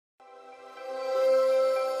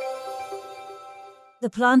The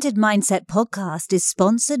Planted Mindset podcast is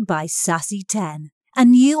sponsored by Sassy 10, a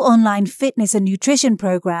new online fitness and nutrition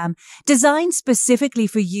program designed specifically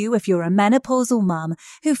for you if you're a menopausal mum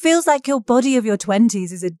who feels like your body of your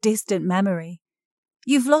 20s is a distant memory.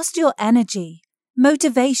 You've lost your energy,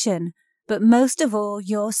 motivation, but most of all,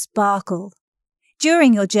 your sparkle.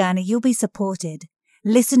 During your journey, you'll be supported,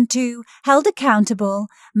 listened to, held accountable,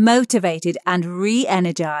 motivated and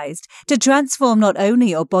re-energized to transform not only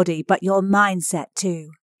your body but your mindset too.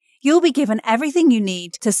 You'll be given everything you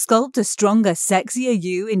need to sculpt a stronger, sexier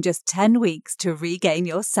you in just 10 weeks to regain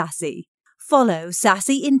your sassy. Follow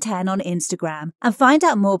Sassy in 10 on Instagram and find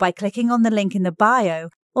out more by clicking on the link in the bio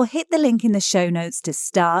or hit the link in the show notes to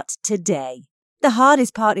start today. The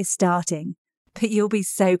hardest part is starting, but you'll be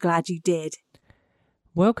so glad you did.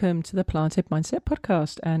 Welcome to the Planted Mindset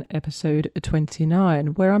podcast and episode 29,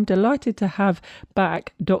 where I'm delighted to have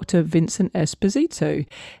back Dr. Vincent Esposito.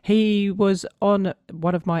 He was on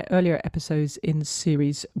one of my earlier episodes in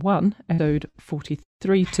series 1, episode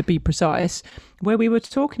 43 to be precise, where we were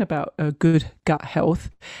talking about good gut health,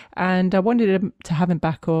 and I wanted to have him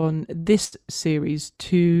back on this series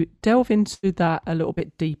to delve into that a little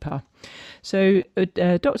bit deeper. So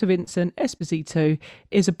Dr. Vincent Esposito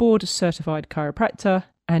is a board certified chiropractor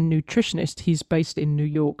and nutritionist. He's based in New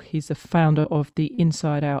York. He's the founder of the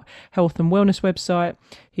Inside Out Health and Wellness website.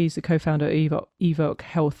 He's the co-founder of Evoke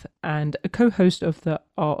Health and a co-host of the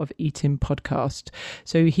Art of Eating podcast.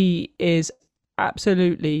 So he is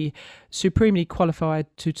absolutely supremely qualified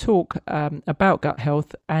to talk about gut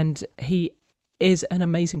health, and he is an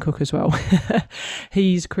amazing cook as well.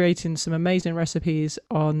 He's creating some amazing recipes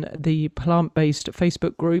on the plant-based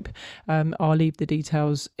Facebook group. I'll leave the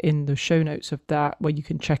details in the show notes of that where you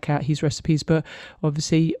can check out his recipes, but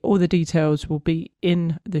obviously all the details will be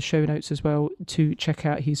in the show notes as well to check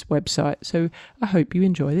out his website. So I hope you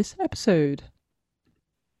enjoy this episode.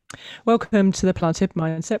 Welcome to the Planted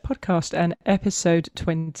Mindset podcast and episode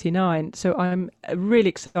 29. So I'm really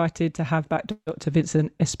excited to have back Dr.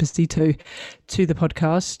 Vincent Esposito to the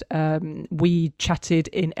podcast. We chatted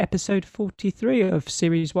in episode 43 of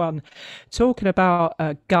series 1, talking about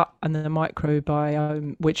gut and the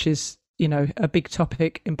microbiome, which is, a big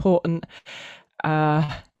topic, important.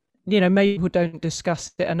 Maybe people don't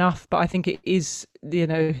discuss it enough, but I think it is,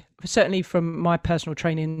 certainly from my personal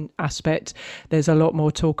training aspect, there's a lot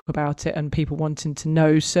more talk about it and people wanting to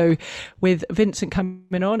know. So with Vincent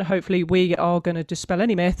coming on, hopefully we are going to dispel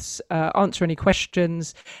any myths, answer any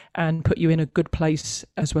questions and put you in a good place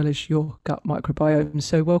as well as your gut microbiome.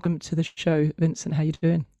 So welcome to the show, Vincent. How you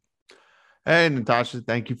doing? Hey, Natasha,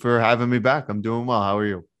 thank you for having me back. I'm doing well. How are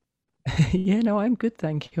you? Yeah, no, I'm good,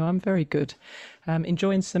 thank you. I'm very good.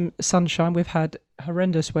 Enjoying some sunshine. We've had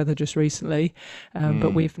horrendous weather just recently,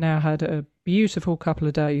 but we've now had a beautiful couple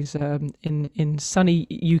of days in sunny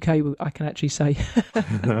UK, I can actually say.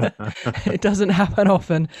 It doesn't happen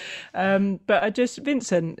often. But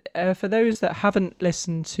Vincent, for those that haven't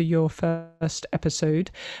listened to your first episode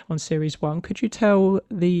on Series 1, could you tell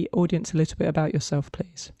the audience a little bit about yourself,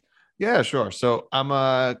 please? Yeah, sure. So I'm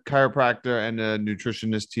a chiropractor and a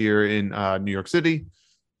nutritionist here in New York City.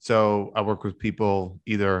 So I work with people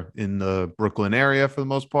either in the Brooklyn area for the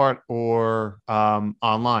most part or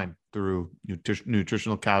online through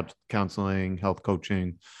nutritional counseling, health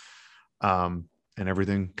coaching, and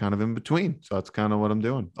everything kind of in between. So that's kind of what I'm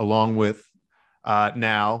doing. Along with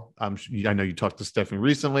now, I know you talked to Stephanie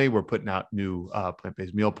recently. We're putting out new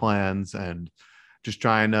plant-based meal plans and just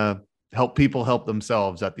trying to help people help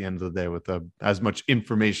themselves at the end of the day with as much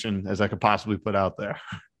information as I could possibly put out there.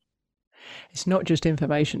 It's not just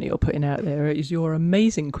information that you're putting out there; it is your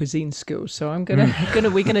amazing cuisine skills. So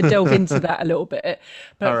we're gonna delve into that a little bit.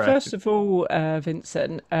 But right. First of all,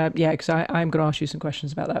 Vincent, because I'm going to ask you some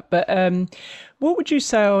questions about that. But what would you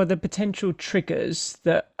say are the potential triggers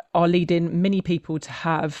that are leading many people to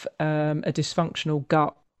have a dysfunctional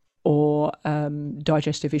gut or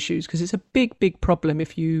digestive issues? Because it's a big problem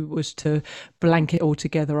if you was to blanket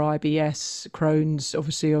altogether IBS, Crohn's,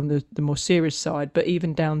 obviously on the more serious side, but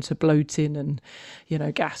even down to bloating and,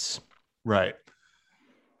 gas. Right.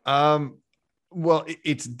 Well,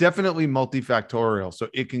 it's definitely multifactorial. So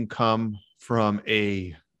it can come from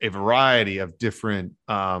a variety of different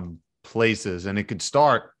places, and it could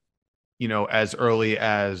start, as early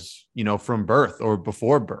as, from birth or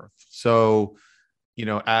before birth. So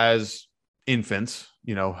as infants,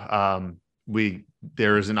 there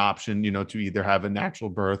is an option, to either have a natural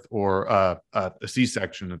birth or a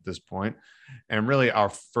C-section at this point. And really our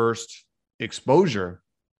first exposure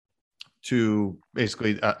to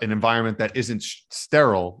basically an environment that isn't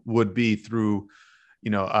sterile would be through,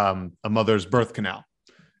 a mother's birth canal.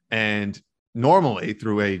 And normally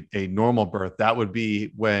through a normal birth, that would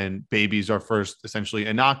be when babies are first essentially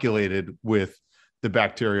inoculated with the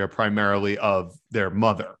bacteria primarily of their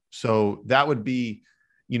mother. So that would be,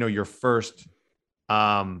 your first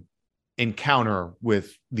encounter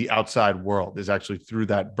with the outside world is actually through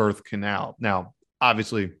that birth canal. Now,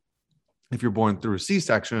 obviously, if you're born through a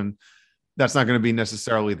C-section, that's not going to be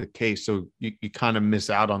necessarily the case. So you kind of miss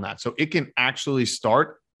out on that. So it can actually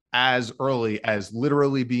start as early as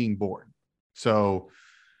literally being born. So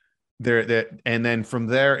and then from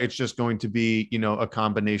there, it's just going to be, a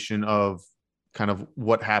combination of kind of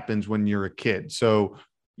what happens when you're a kid. So,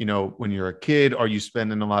 when you're a kid, are you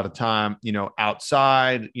spending a lot of time,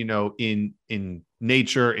 outside, in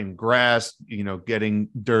nature, in grass, getting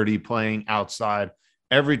dirty, playing outside?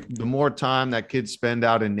 The more time that kids spend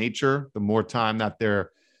out in nature, the more time that they're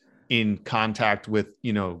in contact with,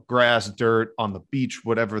 grass, dirt, on the beach,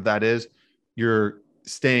 whatever that is, you're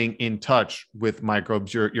staying in touch with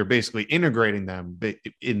microbes. You're basically integrating them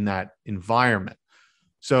in that environment.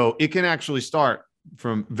 So it can actually start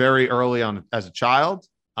from very early on as a child.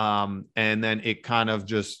 And then it kind of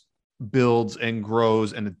just builds and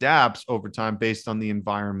grows and adapts over time based on the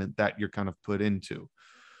environment that you're kind of put into.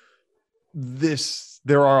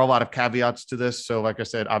 There are a lot of caveats to this. So like I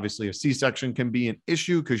said, obviously a C-section can be an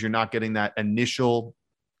issue because you're not getting that initial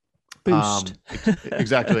boost.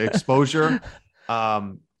 Exactly, exposure.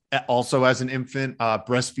 Also as an infant,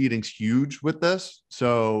 breastfeeding's huge with this.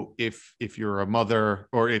 So if you're a mother,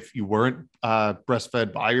 or if you weren't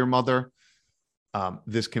breastfed by your mother,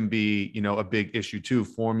 this can be, a big issue too.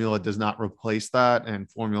 Formula does not replace that, and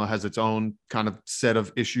formula has its own kind of set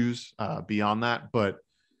of issues beyond that, but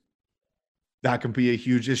that can be a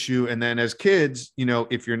huge issue. And then as kids,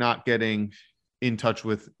 if you're not getting in touch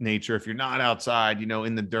with nature, if you're not outside,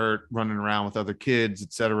 in the dirt, running around with other kids,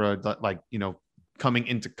 etc., like, coming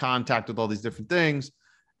into contact with all these different things.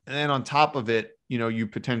 And then on top of it, you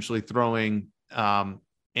potentially throwing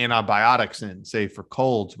antibiotics in, say for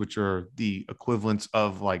colds, which are the equivalents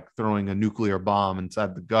of like throwing a nuclear bomb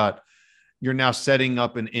inside the gut. You're now setting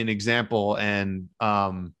up an example and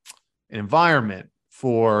an environment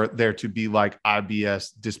for there to be like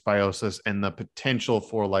IBS, dysbiosis, and the potential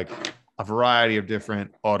for like a variety of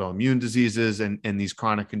different autoimmune diseases and these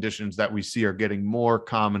chronic conditions that we see are getting more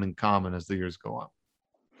common and common as the years go on.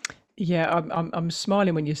 Yeah, I'm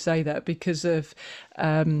smiling when you say that because of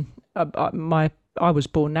I was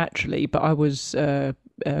born naturally, but I was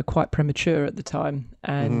quite premature at the time,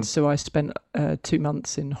 and so I spent 2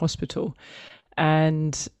 months in hospital,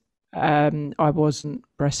 and I wasn't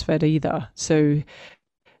breastfed either. So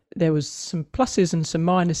there was some pluses and some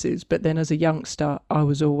minuses, but then as a youngster, I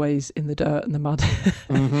was always in the dirt and the mud.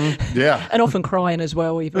 Yeah. And often crying as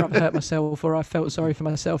well, either I've hurt myself or I felt sorry for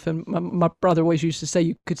myself. And my brother always used to say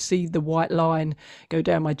you could see the white line go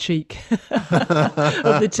down my cheek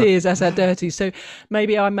of the tears. That's how dirty. So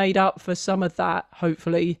maybe I made up for some of that,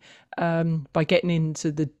 hopefully, by getting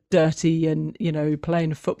into the dirty and,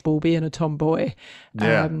 playing football, being a tomboy.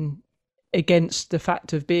 Yeah. Against the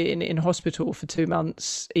fact of being in hospital for 2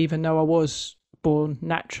 months, even though I was born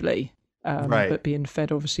naturally, Right. but being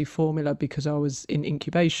fed obviously formula because I was in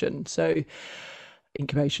incubation. So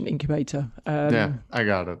incubator. Yeah, I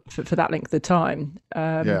got it. For that length of time.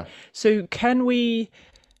 Yeah. So can we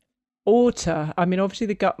alter? I mean, obviously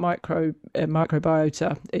the gut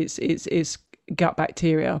microbiota, it's gut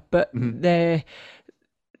bacteria, but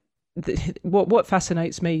what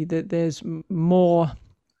fascinates me that there's more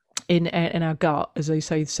in our gut, as they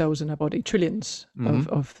say, cells in our body, trillions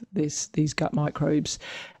of these gut microbes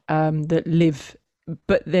that live,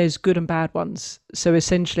 but there's good and bad ones. So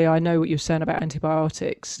essentially, I know what you're saying about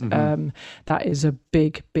antibiotics. That is a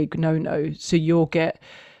big no-no. So you'll get,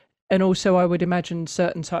 and also I would imagine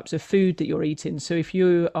certain types of food that you're eating. So if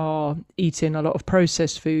you are eating a lot of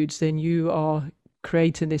processed foods, then you are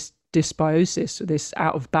creating this dysbiosis, this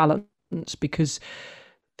out of balance, because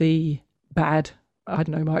the bad, I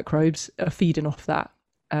don't know, microbes are feeding off that.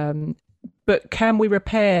 But can we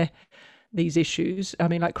repair these issues? I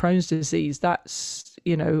mean, like Crohn's disease, that's,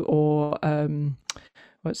 or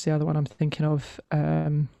what's the other one I'm thinking of?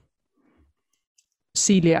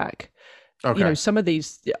 Celiac. Okay. Some of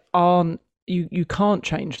these aren't, you can't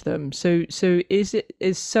change them. So is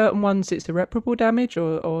certain ones it's irreparable damage,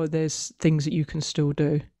 or there's things that you can still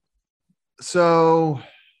do? So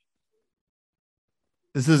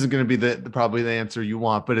this isn't going to be probably the answer you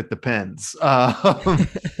want, but it depends.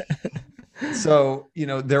 So,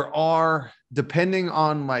 there are, depending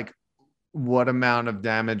on like what amount of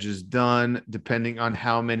damage is done, depending on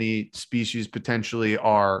how many species potentially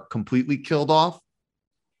are completely killed off,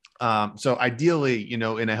 So ideally, in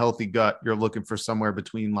a healthy gut, you're looking for somewhere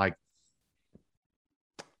between like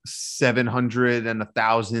 700 and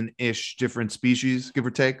 1,000 ish different species, give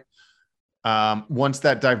or take. Once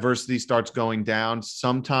that diversity starts going down,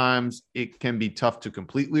 sometimes it can be tough to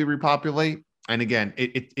completely repopulate. And again,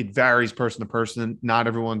 it varies person to person. Not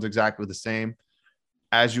everyone's exactly the same.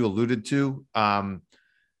 As you alluded to,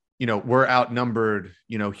 we're outnumbered,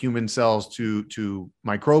 human cells to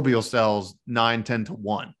microbial cells 9-10 to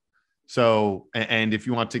 1. So, and if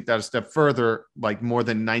you want to take that a step further, like more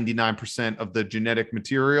than 99% of the genomic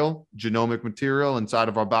material inside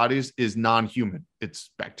of our bodies is non-human.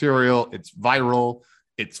 It's bacterial, it's viral,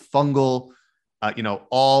 it's fungal,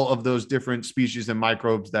 all of those different species and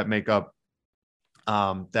microbes that make up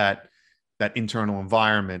that internal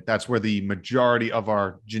environment. That's where the majority of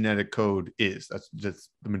our genetic code is. That's just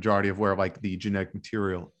the majority of where like the genetic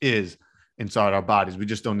material is inside our bodies. We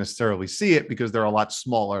just don't necessarily see it because they're a lot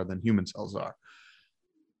smaller than human cells are.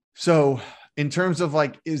 So in terms of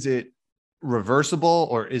like, is it reversible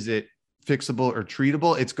or is it fixable or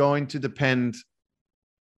treatable? It's going to depend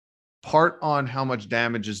part on how much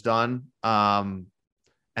damage is done. And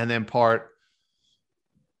then part,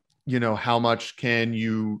 how much can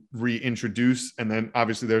you reintroduce? And then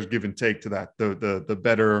obviously there's give and take to that. The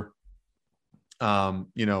better,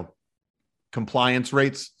 compliance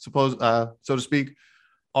rates, so to speak,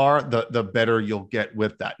 are the better you'll get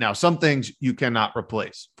with that. Now, some things you cannot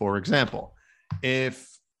replace. For example, if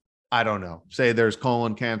I don't know, say there's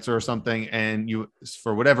colon cancer or something, and you,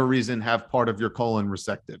 for whatever reason, have part of your colon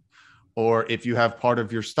resected, or if you have part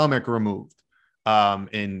of your stomach removed,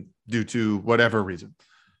 due to whatever reason,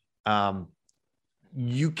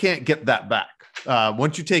 you can't get that back.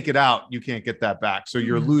 Once you take it out, you can't get that back. So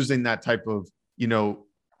you're losing that type of,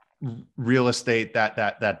 real estate,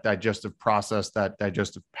 that digestive process, that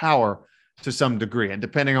digestive power to some degree. And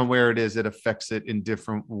depending on where it is, it affects it in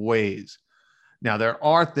different ways. Now, there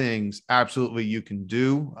are things absolutely you can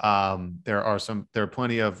do. There are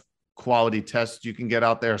plenty of quality tests you can get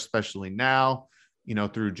out there, especially now,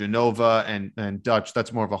 through Genova and Dutch.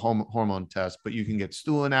 That's more of a hormone test, but you can get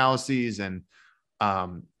stool analyses and,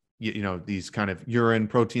 these kind of urine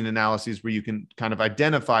protein analyses where you can kind of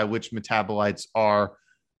identify which metabolites are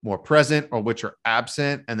more present or which are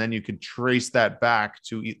absent. And then you can trace that back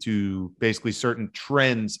to basically certain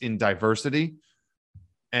trends in diversity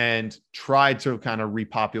and try to kind of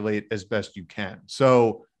repopulate as best you can.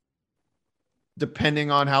 So depending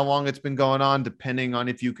on how long it's been going on, depending on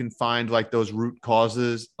if you can find like those root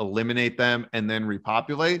causes, eliminate them, and then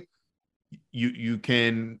repopulate, you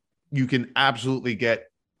can absolutely get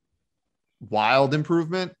wild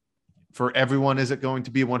improvement. For everyone, is it going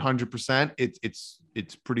to be 100%?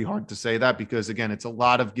 It's pretty hard to say that, because again, it's a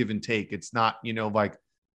lot of give and take. It's not,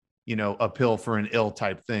 a pill for an ill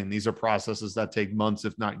type thing. These are processes that take months,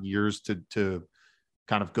 if not years, to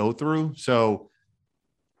kind of go through. So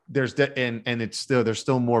there's there's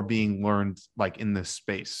still more being learned like in this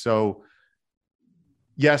space. So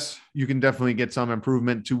yes, you can definitely get some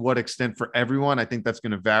improvement. To what extent for everyone, I think that's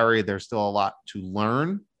going to vary. There's still a lot to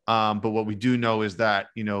learn. But what we do know is that,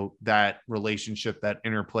 that relationship, that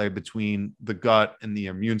interplay between the gut and the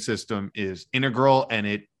immune system is integral, and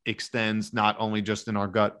it extends not only just in our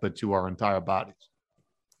gut, but to our entire bodies.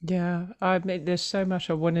 Yeah, I mean, there's so much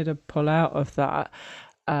I wanted to pull out of that.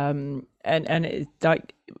 And it,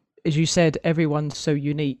 like, as you said, everyone's so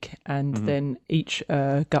unique, and then each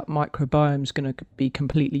gut microbiome is going to be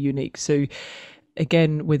completely unique. So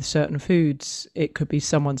again, with certain foods, it could be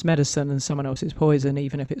someone's medicine and someone else's poison,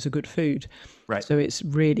 even if it's a good food. Right. So it's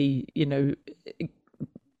really,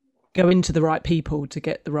 go into the right people to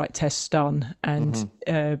get the right tests done. And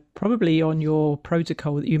probably on your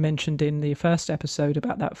protocol that you mentioned in the first episode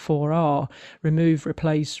about that 4R, remove,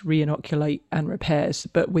 replace, re-inoculate and repairs,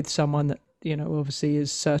 but with someone that, obviously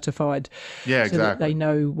is certified. Yeah, so that they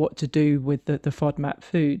know what to do with the FODMAP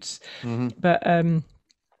foods. But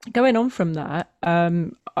going on from that,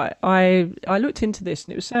 I looked into this,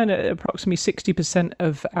 and it was saying that approximately 60%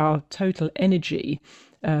 of our total energy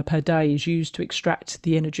per day is used to extract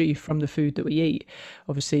the energy from the food that we eat.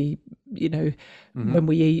 Obviously, when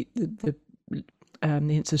we eat, the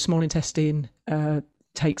small intestine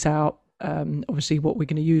takes out obviously what we're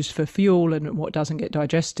going to use for fuel, and what doesn't get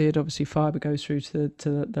digested. Obviously, fiber goes through to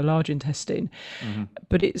the large intestine.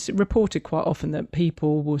 But it's reported quite often that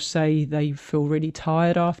people will say they feel really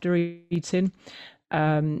tired after eating.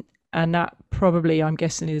 And that probably, I'm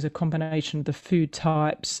guessing, is a combination of the food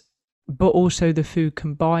types, but also the food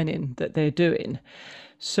combining that they're doing.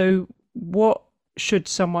 So what should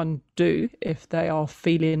someone do if they are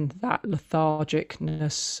feeling that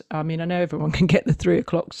lethargicness? I mean, I know everyone can get the 3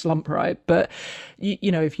 o'clock slump, right? But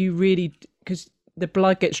if you really, because the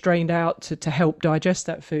blood gets drained out to help digest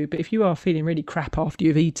that food. But if you are feeling really crap after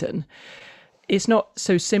you've eaten, it's not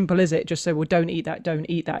so simple, is it? Just say, well, don't eat that, don't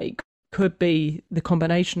eat that. It could be the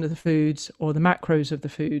combination of the foods or the macros of the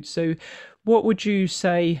food. So what would you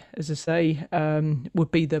say, as I say,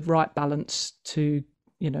 would be the right balance to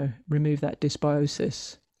remove that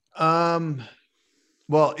dysbiosis? Um,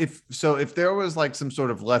 well, if there was like some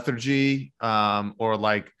sort of lethargy, or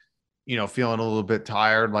like, feeling a little bit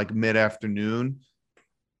tired, like mid-afternoon.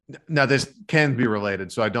 Now this can be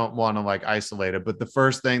related, so I don't want to like isolate it. But the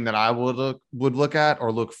first thing that I would look at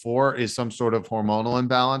or look for is some sort of hormonal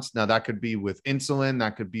imbalance. Now that could be with insulin,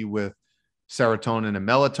 that could be with serotonin and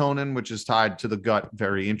melatonin, which is tied to the gut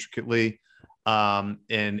very intricately. And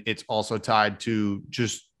it's also tied to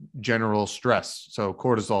just general stress. So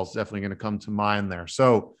cortisol is definitely going to come to mind there.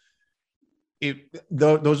 So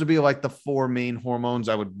those would be like the four main hormones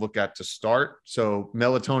I would look at to start. So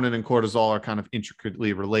melatonin and cortisol are kind of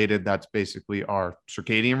intricately related. That's basically our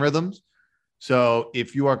circadian rhythms. So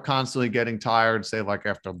if you are constantly getting tired, say like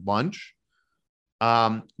after lunch,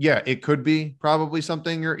 yeah, it could be probably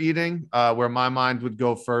something you're eating. Where my mind would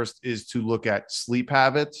go first is to look at sleep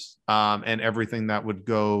habits, and everything that would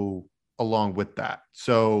go along with that.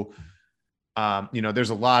 So, there's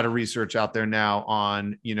a lot of research out there now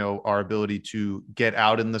on, our ability to get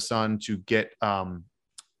out in the sun, to get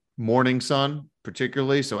morning sun,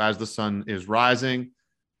 particularly. So as the sun is rising,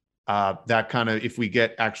 that kind of, if we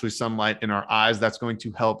get actually sunlight in our eyes, that's going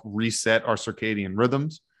to help reset our circadian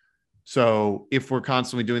rhythms. So if we're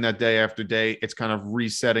constantly doing that day after day, it's kind of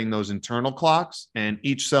resetting those internal clocks, and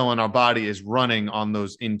each cell in our body is running on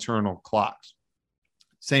those internal clocks.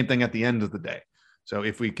 Same thing at the end of the day. So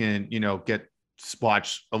if we can,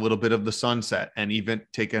 watch a little bit of the sunset and even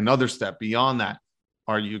take another step beyond that,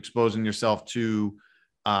 are you exposing yourself to,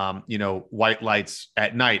 white lights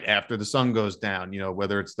at night after the sun goes down,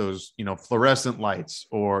 whether it's those, fluorescent lights,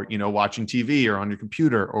 or, watching TV or on your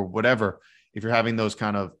computer or whatever. If you're having those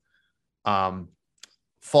kind of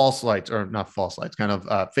false lights, or not false lights, kind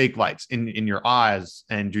of fake lights in your eyes,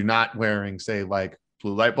 and you're not wearing, say, like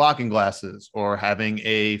blue light blocking glasses, or having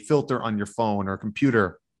a filter on your phone or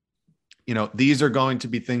computer, these are going to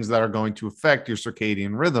be things that are going to affect your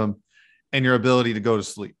circadian rhythm and your ability to go to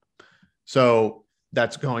sleep. So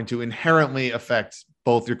that's going to inherently affect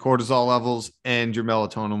both your cortisol levels and your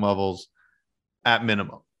melatonin levels at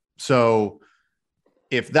minimum. So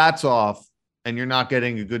if that's off and you're not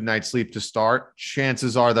getting a good night's sleep to start,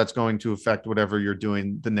 chances are that's going to affect whatever you're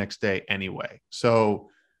doing the next day anyway. So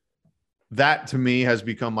that to me has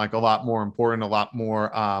become like a lot more important, a lot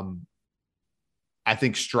more, I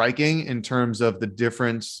think, striking in terms of the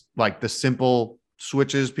difference, like the simple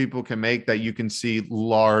switches people can make that you can see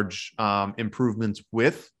large improvements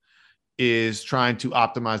with, is trying to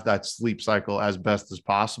optimize that sleep cycle as best as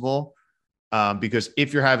possible. Because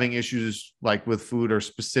if you're having issues like with food, or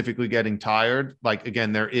specifically getting tired, like,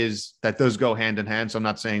 again, that does go hand in hand. So I'm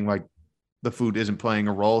not saying like the food isn't playing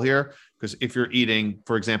a role here, because if you're eating,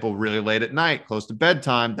 for example, really late at night, close to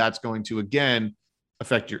bedtime, that's going to, again,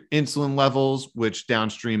 affect your insulin levels, which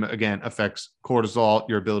downstream, again, affects cortisol,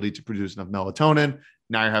 your ability to produce enough melatonin.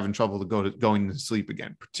 Now you're having trouble going to sleep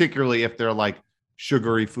again, particularly if they're like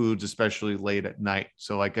sugary foods, especially late at night.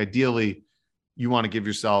 So like ideally you want to give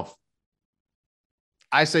yourself,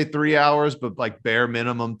 I say 3 hours, but like bare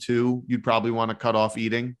minimum 2, you'd probably want to cut off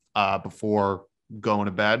eating before going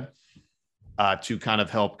to bed, to kind of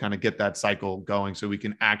help kind of get that cycle going, so we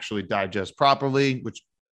can actually digest properly, which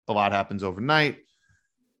a lot happens overnight.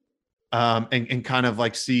 And kind of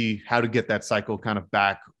like see how to get that cycle kind of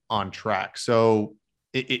back on track. So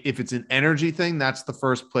if it's an energy thing, that's the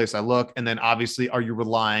first place I look. And then obviously, are you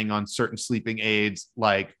relying on certain sleeping aids?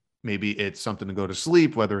 Like maybe it's something to go to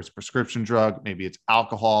sleep, whether it's a prescription drug, maybe it's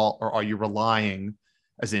alcohol, or are you relying,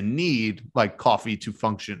 as in need, like coffee to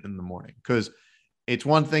function in the morning? Because it's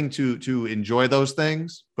one thing to enjoy those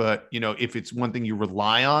things, but if it's one thing you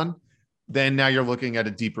rely on, then now you're looking at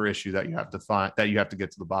a deeper issue that you have to find, that you have to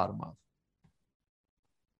get to the bottom of.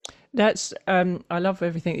 That's I love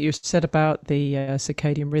everything that you said about the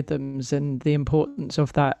circadian rhythms and the importance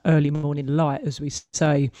of that early morning light, as we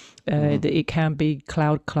say. That it can be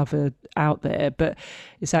cloud covered out there, but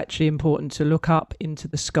it's actually important to look up into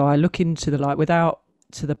the sky, look into the light, without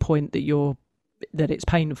to the point that you're that it's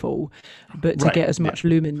painful, but to Right. get as much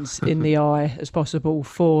lumens in the eye as possible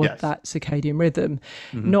for Yes. that circadian rhythm.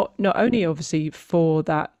 Not only obviously for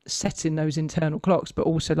that setting those internal clocks, but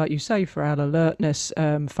also, like you say, for our alertness,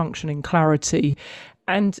 functioning, clarity,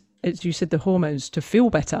 and as you said, the hormones to feel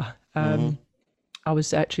better. I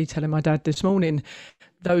was actually telling my dad this morning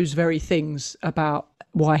those very things about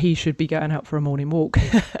why he should be going out for a morning walk.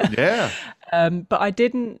 Yeah. But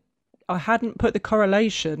I hadn't put the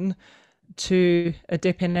correlation to a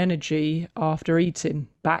dip in energy after eating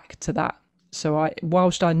back to that. So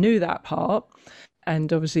whilst I knew that part,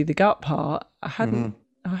 and obviously the gut part, I hadn't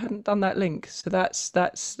done that link. So that's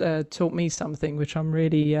taught me something, which I'm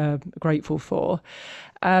really grateful for.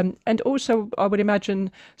 And also, I would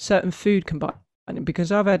imagine certain food combining,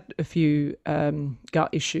 because I've had a few gut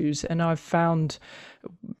issues, and I've found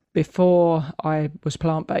before I was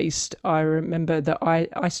plant-based, I remember that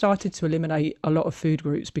I started to eliminate a lot of food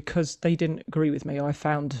groups because they didn't agree with me. I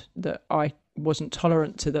found that I wasn't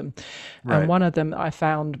tolerant to them. Right. And one of them I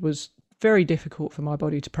found was very difficult for my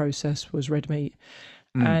body to process was red meat.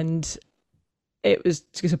 And it was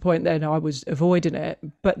to the point then I was avoiding it.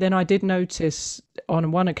 But then I did notice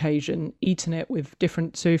on one occasion eating it with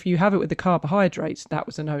different, so if you have it with the carbohydrates, that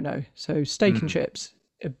was a no-no. So steak and chips,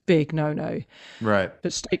 a big no-no. Right.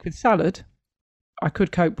 But steak with salad, I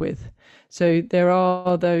could cope with. So there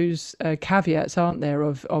are those caveats, aren't there,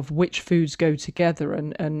 of which foods go together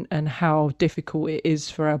and how difficult it is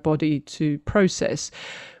for our body to process.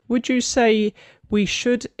 Would you say we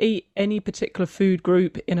should eat any particular food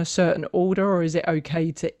group in a certain order, or is it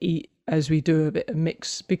okay to eat as we do a bit of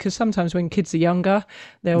mix? Because sometimes when kids are younger,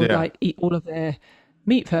 they'll like eat all of their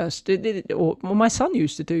meat first. Or my son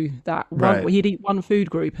used to do that. He'd eat one food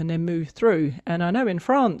group and then move through. And I know in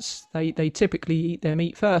France, they typically eat their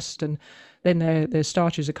meat first and then their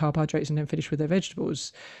starches or carbohydrates and then finish with their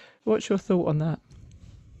vegetables. What's your thought on that?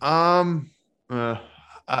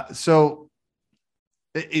 So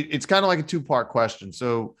it's kind of like a two-part question.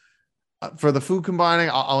 So for the food combining,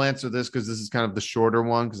 I'll answer this because this is kind of the shorter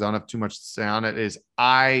one because I don't have too much to say on it. Is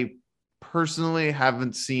I personally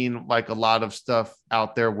haven't seen like a lot of stuff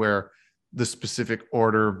out there where the specific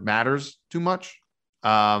order matters too much.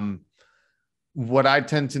 What I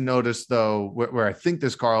tend to notice though, where I think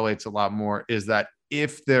this correlates a lot more is that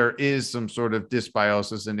if there is some sort of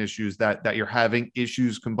dysbiosis and issues that you're having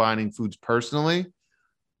issues combining foods personally,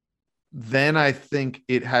 then I think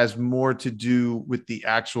it has more to do with the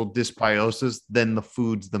actual dysbiosis than the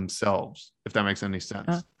foods themselves, if that makes any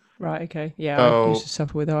sense. Right. Okay. Yeah. So, I used to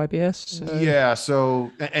suffer with IBS. So. Yeah.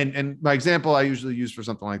 So, and my example I usually use for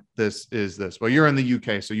something like this is this. Well, you're in the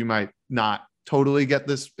UK, so you might not totally get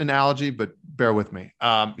this analogy, but bear with me.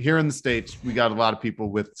 Here in the States, we got a lot of people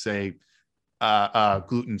with, say,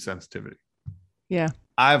 gluten sensitivity. Yeah.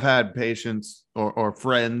 I've had patients or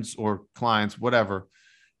friends or clients, whatever,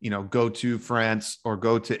 go to France or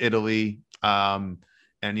go to Italy, and,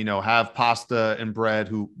 have pasta and bread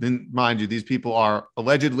who, then mind you, these people are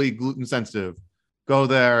allegedly gluten sensitive. Go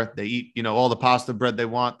there, they eat, all the pasta bread they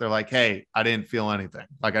want. They're like, hey, I didn't feel anything.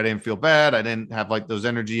 Like, I didn't feel bad. I didn't have like those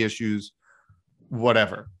energy issues,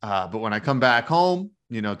 whatever. But when I come back home,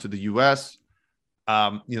 to the US,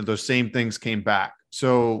 those same things came back.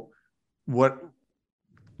 So what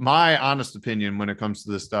my honest opinion when it comes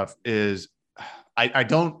to this stuff is I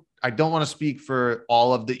don't want to speak for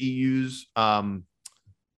all of the EU's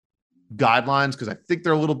guidelines because I think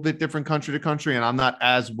they're a little bit different country to country, and I'm not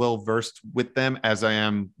as well versed with them as I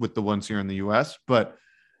am with the ones here in the US. But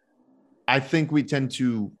I think we tend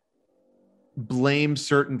to blame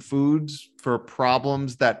certain foods for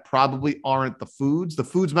problems that probably aren't the foods. The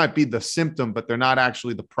foods might be the symptom, but they're not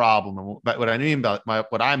actually the problem. And what I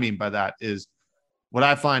mean by that is what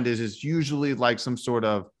I find is usually like some sort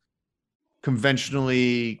of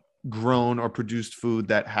conventionally grown or produced food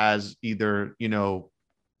that has either,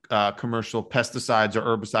 commercial pesticides or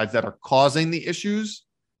herbicides that are causing the issues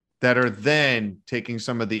that are then taking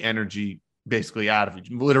some of the energy basically out of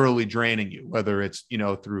you, literally draining you, whether it's,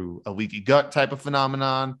 through a leaky gut type of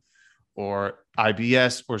phenomenon or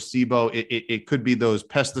IBS or SIBO. It could be those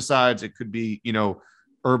pesticides. It could be,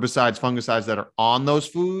 herbicides, fungicides that are on those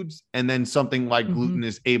foods. And then something like gluten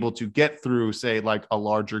is able to get through, say, like a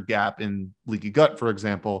larger gap in leaky gut, for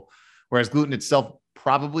example, whereas gluten itself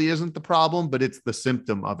probably isn't the problem, but it's the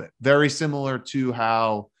symptom of it. Very similar to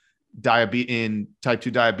how in type 2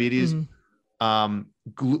 diabetes,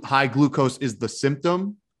 high glucose is the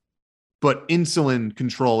symptom, but insulin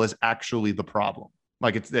control is actually the problem.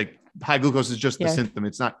 Like, it's like high glucose is just the symptom.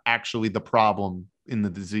 It's not actually the problem in the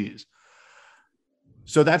disease.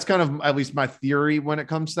 So that's kind of at least my theory when it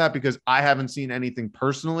comes to that, because I haven't seen anything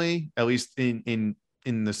personally, at least in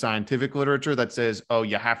the scientific literature, that says, oh,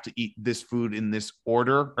 you have to eat this food in this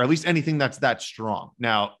order, or at least anything that's that strong.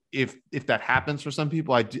 Now, if that happens for some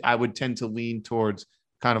people, I would tend to lean towards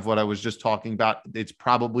kind of what I was just talking about. It's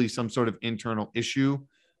probably some sort of internal issue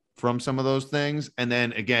from some of those things. And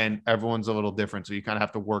then again, everyone's a little different. So you kind of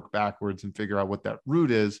have to work backwards and figure out what that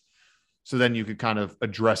root is. So then you could kind of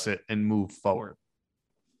address it and move forward.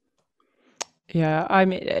 Yeah, I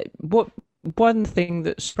mean, what one thing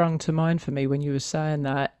that sprung to mind for me when you were saying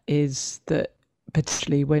that is that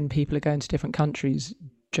particularly when people are going to different countries,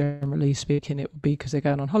 generally speaking, it would be because they're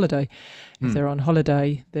going on holiday. If they're on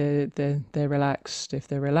holiday, they're relaxed. If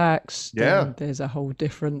they're relaxed, Yeah. then there's a whole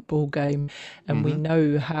different ball game, and we Mm-hmm.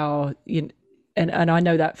 know how and I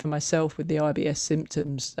know that for myself with the IBS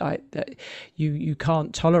symptoms, that you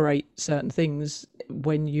can't tolerate certain things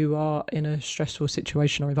when you are in a stressful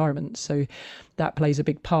situation or environment. So that plays a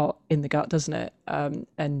big part in the gut, doesn't it?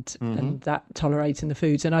 Mm-hmm. And that tolerating the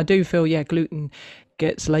foods. And I do feel, yeah, gluten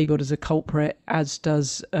gets labelled as a culprit, as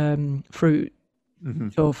does fruit Mm-hmm.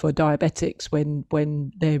 for diabetics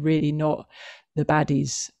when they're really not the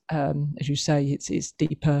baddies. As you say, it's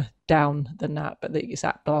deeper down than that, but it's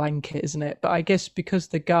that blanket, isn't it? But I guess because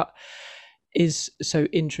the gut is so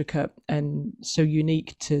intricate and so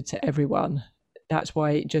unique to everyone, that's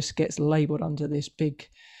why it just gets labeled under this big,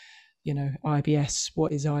 IBS.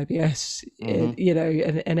 What is IBS?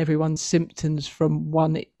 Mm-hmm. And everyone's symptoms from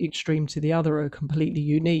one extreme to the other are completely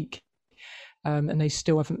unique. And they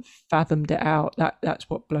still haven't fathomed it out. That's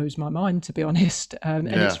what blows my mind, to be honest. And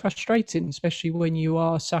it's Yeah. frustrating, especially when you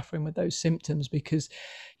are suffering with those symptoms, because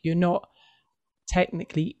you're not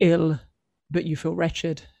technically ill, but you feel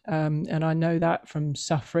wretched. And I know that from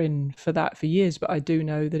suffering for that for years, but I do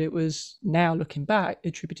know that it was, now looking back,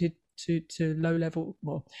 attributed to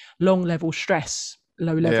long level stress,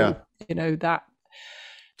 low Yeah. level, that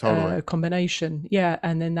Totally. combination. Yeah,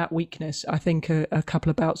 and then that weakness, I think a couple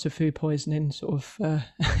of bouts of food poisoning sort of Yeah.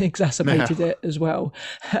 exacerbated it as well.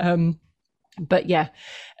 But yeah,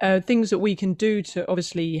 things that we can do to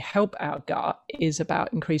obviously help our gut is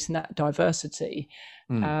about increasing that diversity.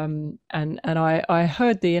 Mm. And I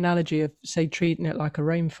heard the analogy of, say, treating it like a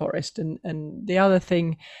rainforest. And the other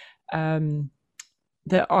thing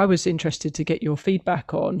that I was interested to get your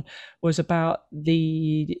feedback on was about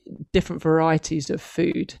the different varieties of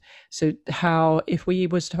food. So how, if we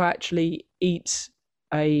was to actually eat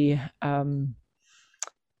a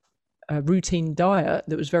routine diet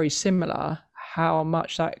that was very similar, how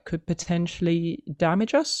much that could potentially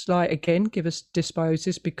damage us, like again give us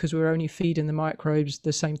dysbiosis, because we're only feeding the microbes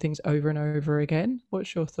the same things over and over again.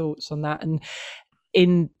 What's your thoughts on that? And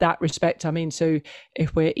in that respect, I mean, so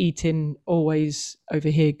if we're eating always over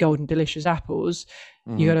here golden delicious apples,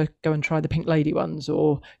 you Mm-hmm. got to go and try the pink lady ones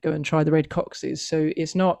or go and try the red coxes. So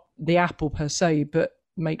it's not the apple per se, but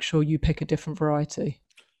make sure you pick a different variety.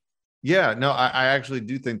 Yeah. No, I actually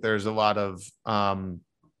do think there's a lot of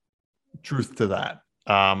truth to that.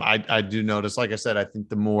 I do notice, like I said, I think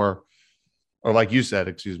the more, or like you said,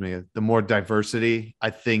 excuse me, the more diversity,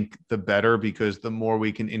 I think the better, because the more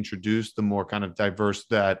we can introduce, the more kind of diverse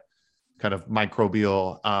that kind of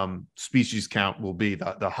microbial species count will be,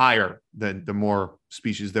 the higher, the more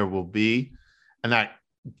species there will be. And that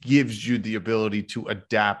gives you the ability to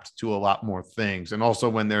adapt to a lot more things. And also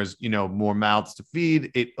when there's, more mouths to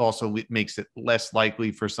feed, it also makes it less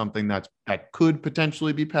likely for something that could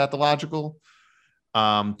potentially be pathological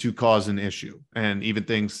to cause an issue. And even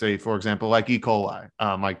things, say, for example, like E. coli,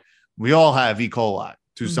 like we all have E. coli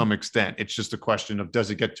to Mm. some extent. It's just a question of,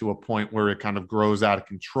 does it get to a point where it kind of grows out of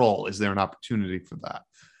control? Is there an opportunity for that?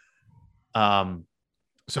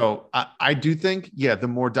 So I do think, yeah, the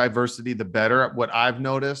more diversity, the better. What I've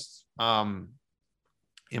noticed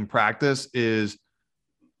in practice is,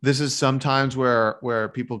 this is sometimes where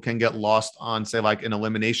people can get lost on, say, like an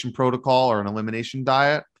elimination protocol or an elimination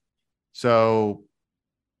diet. So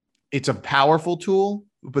it's a powerful tool,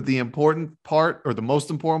 but the important part, or the most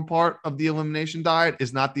important part of the elimination diet,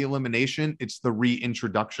 is not the elimination, it's the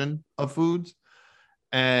reintroduction of foods.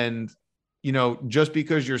 And just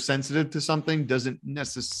because you're sensitive to something doesn't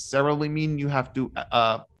necessarily mean you have to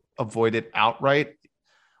avoid it outright.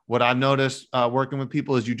 What I've noticed working with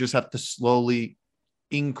people is, you just have to slowly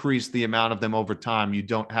increase the amount of them over time. You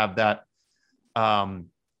don't have that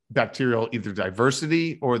bacterial either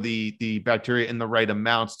diversity or the bacteria in the right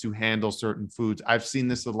amounts to handle certain foods. I've seen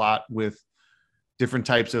this a lot with different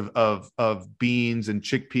types of beans and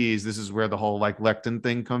chickpeas. This is where the whole like lectin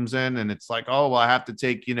thing comes in, and it's like, oh well, I have to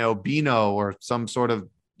take Beano or some sort of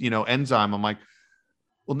enzyme. I'm like,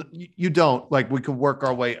 Well, you don't. Like, we can work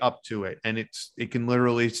our way up to it, and it can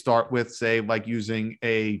literally start with, say, like using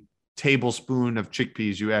a tablespoon of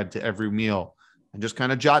chickpeas you add to every meal, and just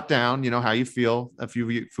kind of jot down, how you feel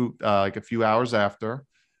like a few hours after.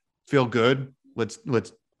 Feel good. Let's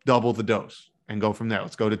double the dose and go from there.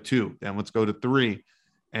 Let's go to 2, then let's go to 3,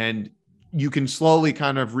 and you can slowly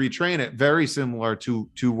kind of retrain it, very similar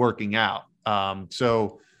to working out.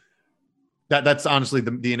 So that's honestly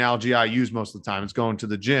the analogy I use most of the time. It's going to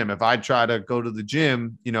the gym. If I try to go to the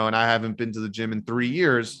gym, and I haven't been to the gym in 3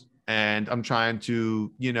 years, and I'm trying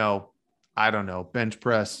to, I don't know, bench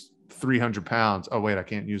press 300 pounds. Oh, wait, I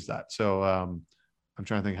can't use that. So I'm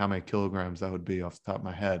trying to think how many kilograms that would be off the top of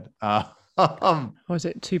my head. Was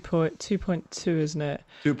it 2.2, isn't it?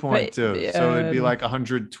 2.2. So it'd be like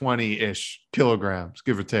 120-ish kilograms,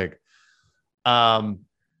 give or take.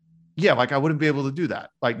 Yeah, like I wouldn't be able to do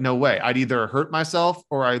that. Like, no way. I'd either hurt myself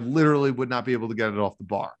or I literally would not be able to get it off the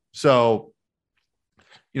bar. So,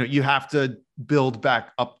 you have to build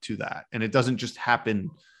back up to that. And it doesn't just happen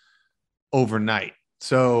overnight.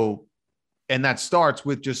 So, and that starts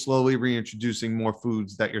with just slowly reintroducing more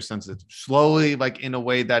foods that you're sensitive to, slowly, like in a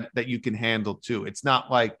way that you can handle too. It's not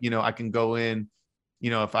like, I can go in,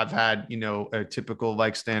 if I've had, a typical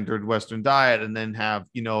like standard Western diet and then have,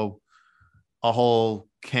 a whole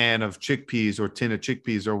can of chickpeas or tin of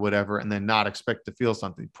chickpeas or whatever, and then not expect to feel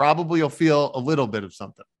something. Probably you'll feel a little bit of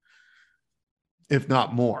something, if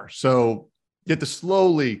not more. So you have to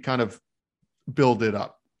slowly kind of build it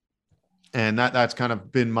up. And that's kind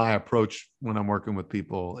of been my approach when I'm working with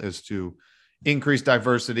people, is to increase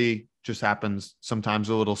diversity. Just happens sometimes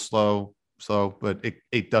a little slow, but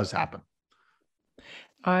it does happen.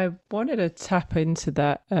 I wanted to tap into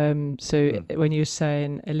that. When you're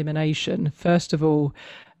saying elimination, first of all,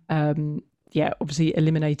 yeah, obviously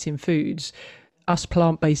eliminating foods. Us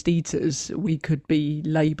plant-based eaters, we could be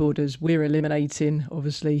labelled as we're eliminating,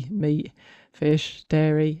 obviously, meat, fish,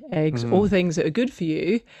 dairy, eggs, all things that are good for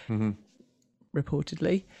you,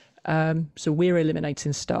 reportedly. So we're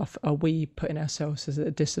eliminating stuff. Are we putting ourselves at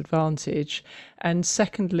a disadvantage? And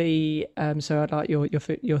secondly, so I'd like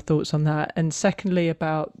your thoughts on that. And secondly,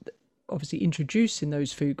 about obviously introducing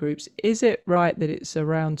those food groups. Is it right that it's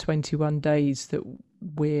around 21 days that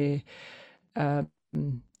we're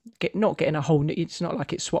not getting a whole? It's not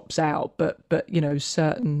like it swaps out, but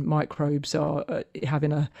certain microbes are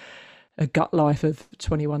having a gut life of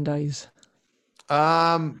 21 days.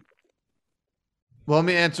 Well, let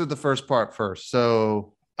me answer the first part first.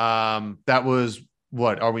 So that was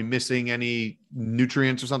what? Are we missing any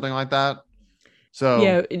nutrients or something like that? So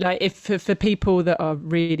yeah, like if for people that are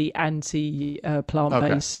really anti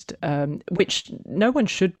plant-based, which no one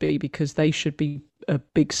should be, because they should be a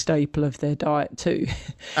big staple of their diet too.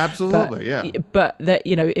 Absolutely, yeah. But that,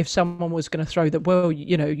 if someone was going to throw that, well,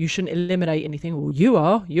 you shouldn't eliminate anything.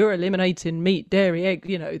 Well, you're eliminating meat, dairy,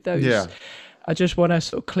 egg. Those. Yeah. I just want to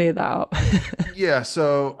sort of clear that up. Yeah.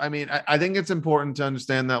 So, I mean, I think it's important to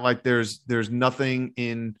understand that, like, there's nothing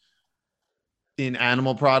in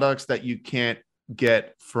animal products that you can't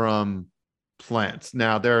get from plants.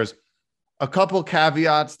 Now, there's a couple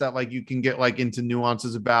caveats that, like, you can get like into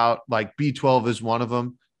nuances about, like B12 is one of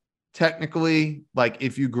them. Technically, like,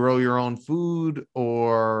 if you grow your own food,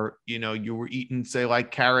 or you were eating, say,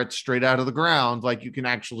 like carrots straight out of the ground, like, you can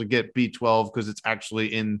actually get B12 because it's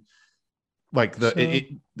actually in, like,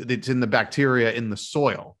 it's in the bacteria in the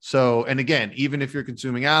soil. So, and again, even if you're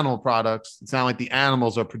consuming animal products, it's not like the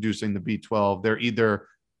animals are producing the B12.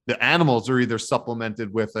 The animals are either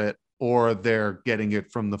supplemented with it, or they're getting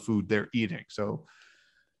it from the food they're eating. So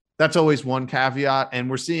that's always one caveat. And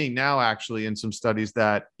we're seeing now, actually, in some studies,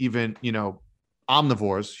 that even,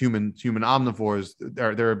 omnivores, human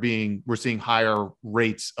omnivores, we're seeing higher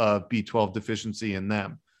rates of B12 deficiency in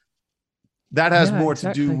them. That has more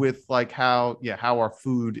to do with, like, how our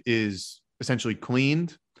food is essentially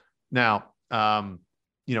cleaned. Now,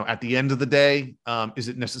 at the end of the day, is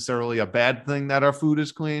it necessarily a bad thing that our food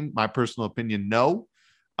is clean? My personal opinion, no.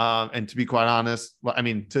 And to be quite honest, I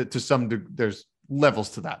mean, to some degree, there's levels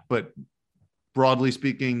to that, but broadly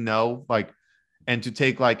speaking, no. Like, and to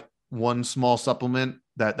take like one small supplement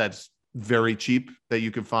that's very cheap that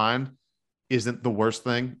you can find isn't the worst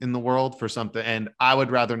thing in the world for something. And I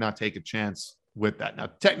would rather not take a chance with that. Now,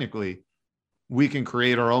 technically, we can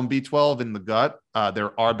create our own B12 in the gut.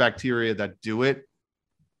 There are bacteria that do it.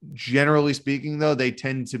 Generally speaking, though, they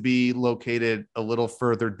tend to be located a little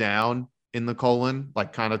further down in the colon,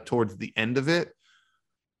 like kind of towards the end of it.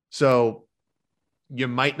 So you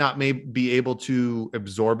might not be able to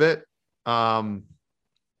absorb it.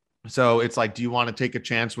 So it's like, do you want to take a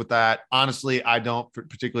chance with that? Honestly, I don't,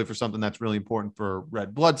 particularly for something that's really important for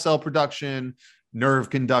red blood cell production, nerve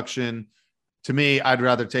conduction. To me, I'd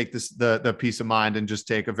rather take the peace of mind and just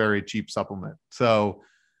take a very cheap supplement. So,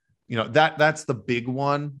 that's the big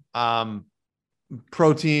one.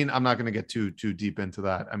 Protein, I'm not going to get too deep into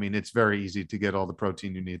that. I mean, it's very easy to get all the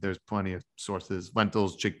protein you need. There's plenty of sources: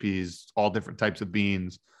 lentils, chickpeas, all different types of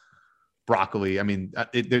beans, broccoli. I mean,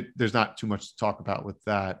 there's not too much to talk about with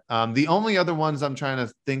that. The only other ones I'm trying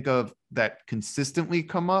to think of that consistently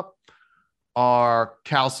come up are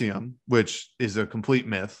calcium, which is a complete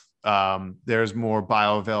myth. There's more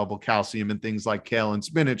bioavailable calcium in things like kale and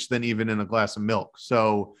spinach than even in a glass of milk.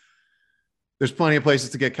 So there's plenty of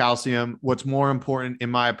places to get calcium. What's more important,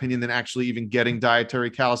 in my opinion, than actually even getting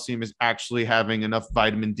dietary calcium is actually having enough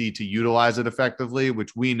vitamin D to utilize it effectively,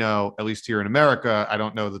 which we know, at least here in America, I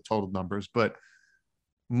don't know the total numbers, but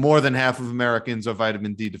more than half of Americans are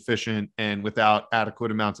vitamin D deficient. And without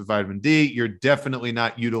adequate amounts of vitamin D, you're definitely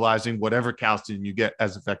not utilizing whatever calcium you get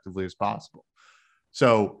as effectively as possible.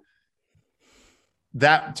 So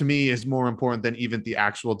that to me is more important than even the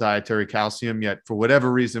actual dietary calcium. Yet for whatever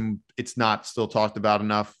reason, it's not still talked about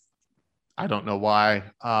enough. I don't know why.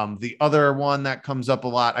 The other one that comes up a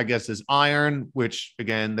lot, I guess, is iron, which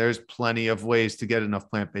again, there's plenty of ways to get enough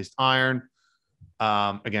plant-based iron.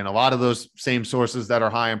 Again, a lot of those same sources that are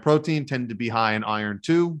high in protein tend to be high in iron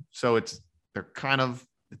too. So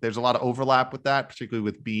there's a lot of overlap with that, particularly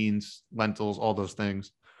with beans, lentils, all those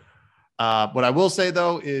things. What I will say,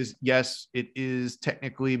 though, is yes, it is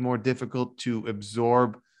technically more difficult to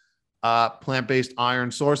absorb plant-based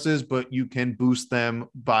iron sources, but you can boost them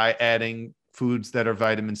by adding foods that are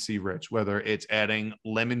vitamin C rich, whether it's adding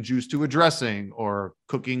lemon juice to a dressing or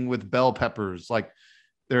cooking with bell peppers. Like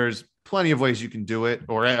there's plenty of ways you can do it,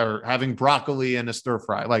 or having broccoli in a stir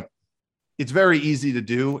fry. Like it's very easy to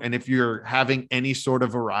do. And if you're having any sort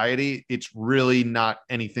of variety, it's really not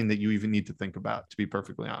anything that you even need to think about, to be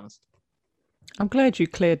perfectly honest. I'm glad you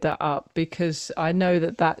cleared that up because I know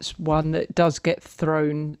that that's one that does get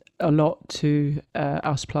thrown a lot to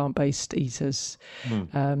us plant-based eaters.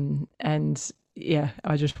 And yeah,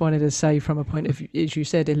 I just wanted to say from a point of, as you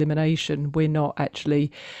said, elimination, we're not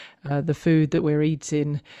actually the food that we're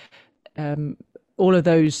eating. All of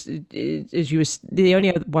those, as you were, the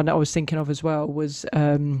only other one that I was thinking of as well was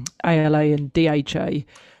ALA and DHA.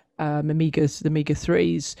 The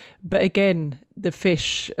omega-3s, but again, the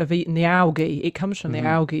fish have eaten the algae. It comes from the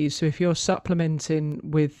algae. So if you're supplementing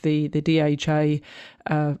with the DHA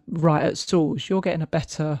right at source, you're getting a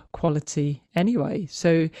better quality anyway.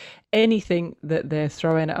 So anything that they're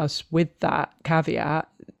throwing at us with that caveat,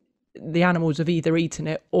 the animals have either eaten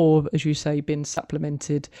it or, as you say, been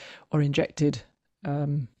supplemented or injected.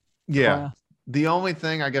 Yeah. The only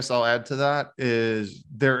thing I guess I'll add to that is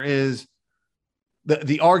there is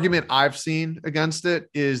the argument I've seen against it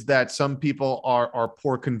is that some people are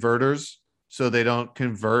poor converters, so they don't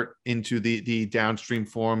convert into the downstream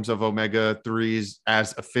forms of omega-3s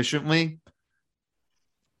as efficiently.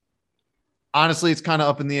 Honestly, it's kind of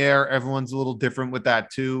up in the air. Everyone's a little different with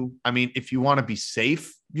that too. I mean, if you want to be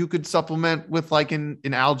safe, you could supplement with like an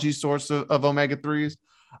algae source of omega-3s.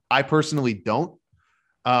 I personally don't.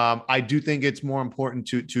 I do think it's more important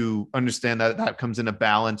to understand that comes in a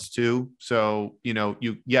balance too. So,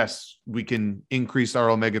 yes, we can increase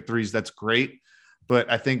our omega-3s. That's great.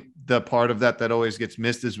 But I think the part of that always gets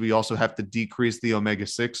missed is we also have to decrease the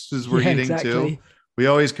omega-6s we're eating too. We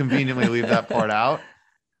always conveniently leave that part out.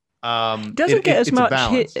 Doesn't get as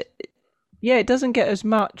much hit. Yeah, it doesn't get as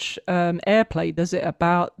much airplay, does it,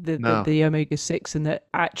 about the omega-6, and that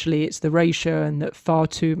actually it's the ratio and that far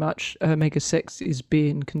too much omega-6 is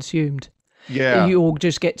being consumed. Yeah. You all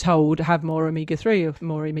just get told, have more omega-3 or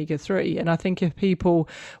more omega-3. And I think if people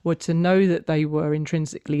were to know that they were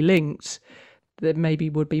intrinsically linked, that maybe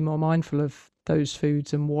would be more mindful of those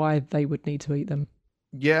foods and why they would need to eat them.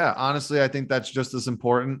 Yeah, honestly, I think that's just as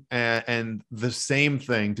important. And the same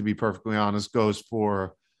thing, to be perfectly honest, goes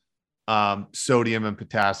for sodium and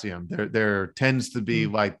potassium. There tends to be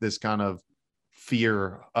like this kind of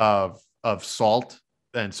fear of salt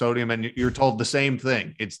and sodium, and you're told the same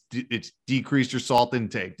thing. It's decrease your salt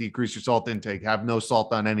intake, have no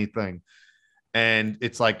salt on anything. And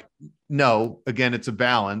it's like, no, again, it's a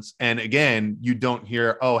balance. And again, you don't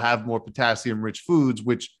hear, oh, have more potassium rich foods,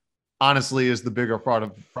 which honestly is the bigger part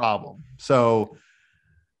of the problem. So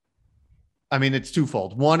I mean, it's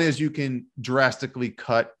twofold. One is you can drastically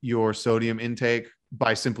cut your sodium intake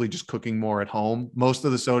by simply just cooking more at home. Most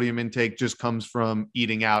of the sodium intake just comes from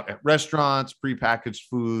eating out at restaurants, prepackaged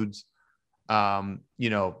foods.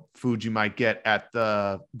 food you might get at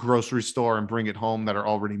the grocery store and bring it home that are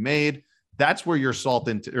already made. That's where your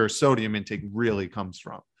or sodium intake really comes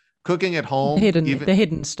from. Cooking at home, The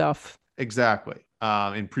hidden stuff. Exactly.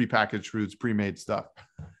 In prepackaged foods, pre-made stuff.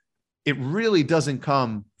 It really doesn't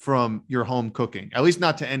come from your home cooking, at least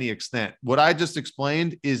not to any extent. What I just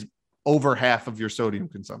explained is over half of your sodium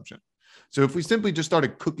consumption. So if we simply just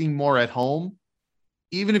started cooking more at home,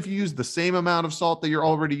 even if you use the same amount of salt that you're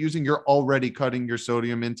already using, you're already cutting your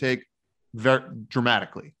sodium intake very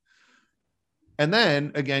dramatically. And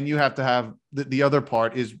then again, you have to have the other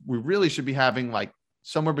part is we really should be having like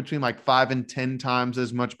somewhere between like 5 and 10 times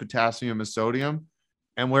as much potassium as sodium.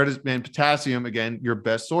 And potassium, again, your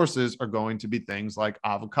best sources are going to be things like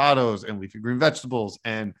avocados and leafy green vegetables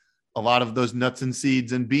and a lot of those nuts and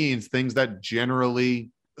seeds and beans, things that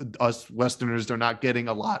generally us Westerners are not getting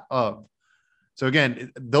a lot of. So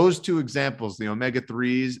again, those two examples, the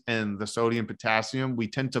omega-3s and the sodium potassium, we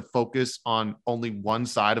tend to focus on only one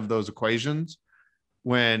side of those equations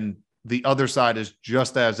when the other side is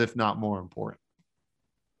just as, if not more important.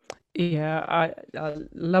 Yeah, I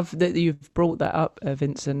love that you've brought that up,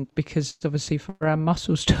 Vincent, because obviously for our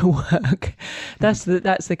muscles to work, that's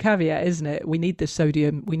the caveat, isn't it? We need the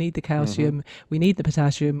sodium, we need the calcium, we need the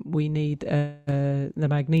potassium, we need the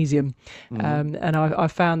magnesium. And I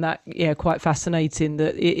found that, quite fascinating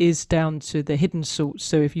that it is down to the hidden salts.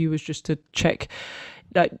 So if you was just to check,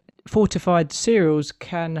 like, fortified cereals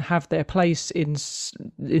can have their place in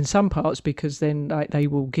some parts because then like they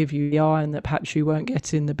will give you the iron that perhaps you weren't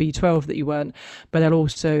getting, the B12 that you weren't, but they'll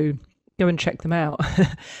also go and check them out.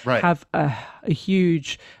 Right. Have a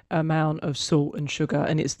huge amount of salt and sugar,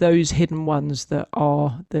 and it's those hidden ones that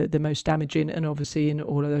are the most damaging, and obviously in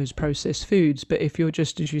all of those processed foods. But if you're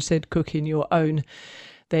just, as you said, cooking your own,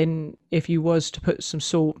 then if you was to put some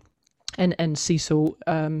salt and sea salt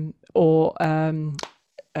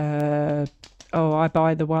I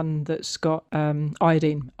buy the one that's got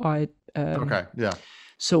iodine. Okay, yeah.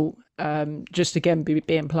 Salt, just again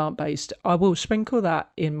being plant-based. I will sprinkle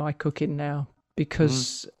that in my cooking now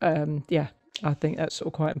because, I think that's sort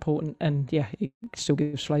of quite important. And it still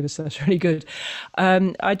gives flavour, so that's really good.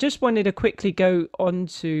 I just wanted to quickly go on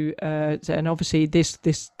to, and obviously this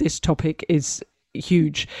topic is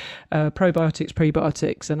huge, probiotics,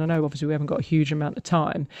 prebiotics, and I know obviously we haven't got a huge amount of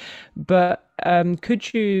time, but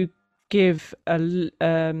could you give a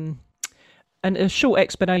short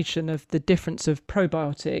explanation of the difference of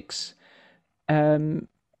probiotics,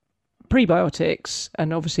 prebiotics,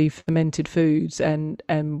 and obviously fermented foods, and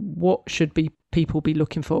what should people be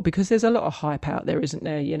looking for? Because there's a lot of hype out there, isn't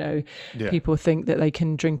there? People think that they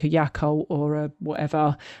can drink a Yakult or a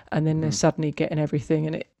whatever, and then they're suddenly getting everything,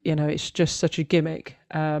 and it's just such a gimmick.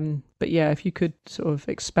 But if you could sort of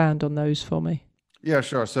expand on those for me. Yeah,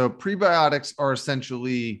 sure. So prebiotics are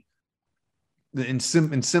essentially, in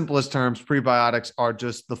simplest terms, prebiotics are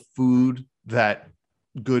just the food that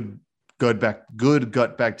good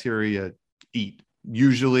gut bacteria eat.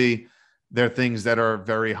 Usually they're things that are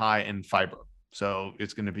very high in fiber. So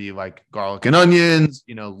it's going to be like garlic and onions,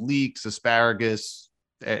 leeks, asparagus,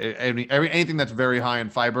 anything that's very high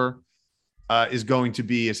in fiber is going to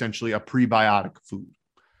be essentially a prebiotic food.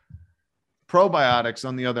 Probiotics,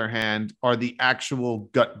 on the other hand, are the actual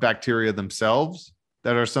gut bacteria themselves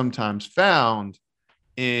that are sometimes found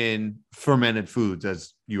in fermented foods,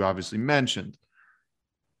 as you obviously mentioned.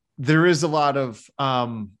 There is a lot of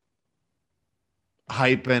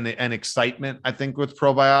hype and excitement, I think, with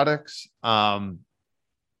probiotics.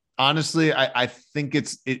 Honestly, I think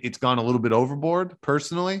it's gone a little bit overboard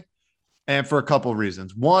personally, and for a couple of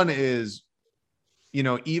reasons. One is,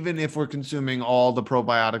 even if we're consuming all the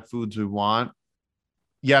probiotic foods we want,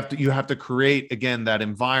 you have to create, again, that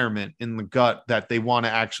environment in the gut that they want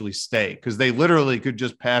to actually stay, because they literally could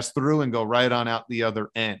just pass through and go right on out the other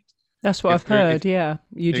end. That's what I've heard.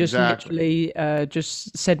 You just literally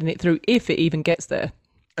just sending it through if it even gets there.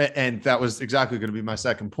 And that was exactly going to be my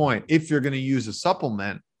second point. If you're going to use a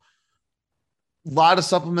supplement, a lot of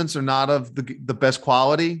supplements are not of the best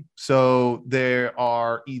quality. So there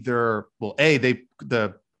are either,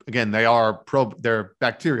 they're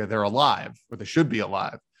bacteria, they're alive, or they should be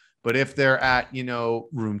alive. But if they're at,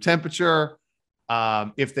 room temperature,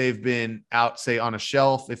 if they've been out, say, on a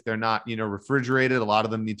shelf, if they're not, refrigerated, a lot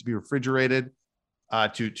of them need to be refrigerated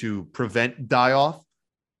to prevent die-off.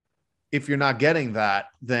 If you're not getting that,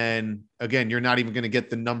 then again, you're not even going to get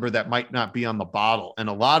the number that might not be on the bottle. And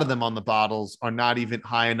a lot of them on the bottles are not even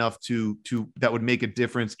high enough to that would make a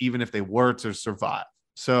difference, even if they were to survive.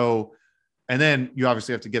 So, and then you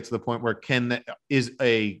obviously have to get to the point where is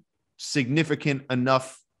a significant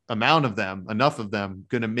enough amount of them, enough of them,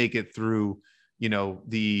 going to make it through,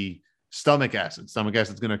 the stomach acid. Stomach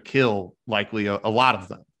acid is going to kill likely a lot of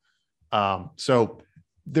them. So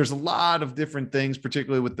there's a lot of different things,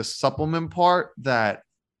 particularly with the supplement part, that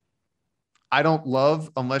I don't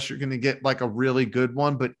love unless you're going to get like a really good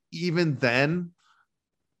one. But even then,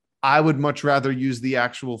 I would much rather use the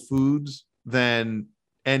actual foods than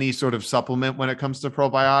any sort of supplement when it comes to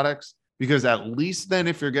probiotics, because at least then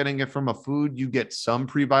if you're getting it from a food, you get some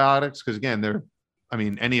prebiotics. Because again,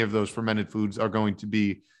 any of those fermented foods are going to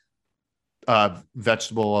be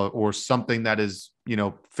vegetable or something that is,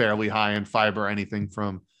 fairly high in fiber, anything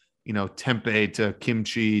from, tempeh to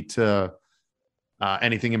kimchi to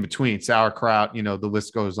anything in between, sauerkraut, the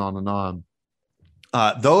list goes on and on.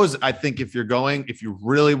 Those, I think, if you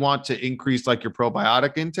really want to increase like your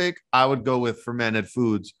probiotic intake, I would go with fermented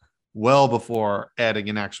foods well before adding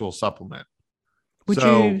an actual supplement.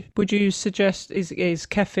 Would you suggest is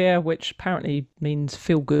kefir, which apparently means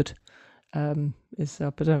feel good? I don't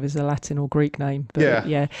know if it's a Latin or Greek name, but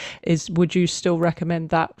would you still recommend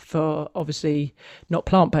that for, obviously not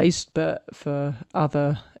plant-based, but for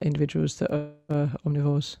other individuals that are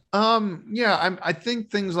omnivores? I think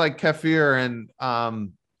things like kefir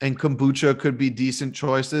and kombucha could be decent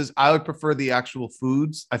choices. I would prefer the actual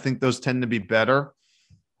foods. I think those tend to be better.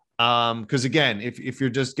 Because again, if you're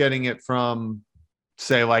just getting it from,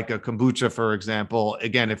 say, like a kombucha, for example,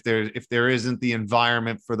 again, if there isn't the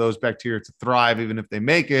environment for those bacteria to thrive, even if they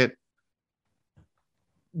make it,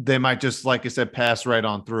 they might just, like I said, pass right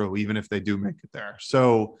on through, even if they do make it there.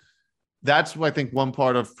 So that's what I think one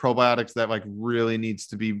part of probiotics that like really needs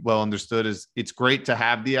to be well understood is it's great to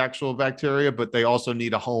have the actual bacteria, but they also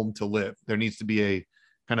need a home to live. There needs to be a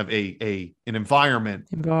kind of an environment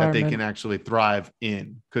that they can actually thrive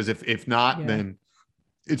in. Because if not, then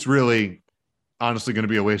it's really honestly going to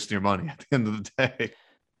be a waste of your money at the end of the day.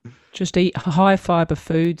 Just eat high fiber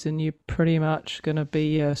foods and you're pretty much going to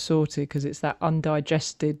be sorted, because it's that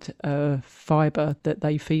undigested fiber that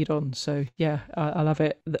they feed on. So I love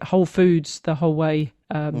it. Whole foods the whole way,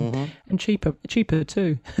 and cheaper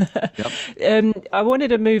too. Yep. I wanted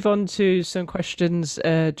to move on to some questions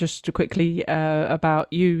just quickly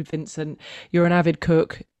about you, Vincent. You're an avid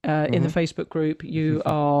cook. In the Facebook group, you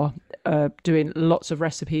are doing lots of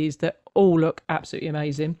recipes that all look absolutely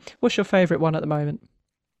amazing. What's your favorite one at the moment?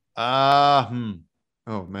 Oh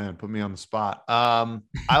man, put me on the spot. I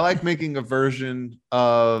like making a version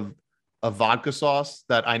of a vodka sauce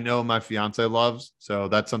that I know my fiance loves. So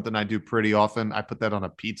that's something I do pretty often. I put that on a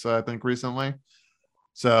pizza, I think, recently.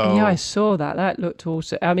 So yeah, I saw that. That looked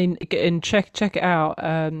awesome. I mean, and check it out.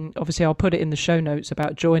 Obviously, I'll put it in the show notes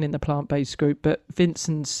about joining the plant-based group. But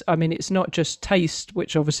Vincent's, I mean, it's not just taste,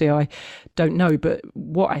 which obviously I don't know, but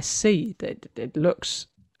what I see, it looks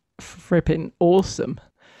fripping awesome.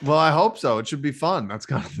 Well, I hope so. It should be fun. That's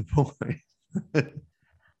kind of the point.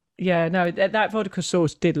 Yeah, no, that vodka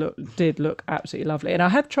sauce did look absolutely lovely, and I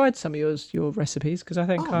have tried some of your recipes, because I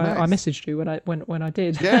think nice. I messaged you when I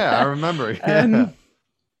did. Yeah, I remember. Yeah.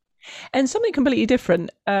 And something completely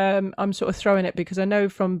different. I'm sort of throwing it because I know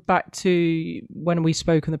from back to when we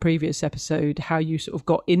spoke in the previous episode how you sort of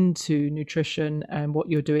got into nutrition and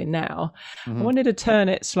what you're doing now. I wanted to turn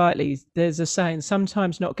it slightly. There's a saying,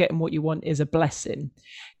 sometimes not getting what you want is a blessing.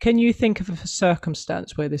 Can you think of a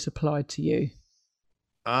circumstance where this applied to you?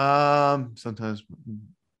 Sometimes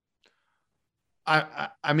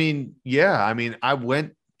I mean, I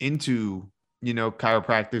went into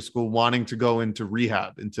chiropractic school wanting to go into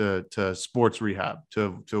rehab, into sports rehab,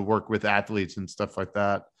 to work with athletes and stuff like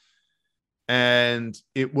that. And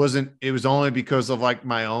it was only because of like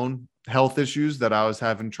my own health issues that I was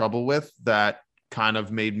having trouble with that kind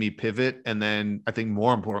of made me pivot. And then I think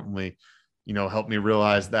more importantly, helped me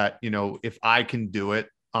realize that, if I can do it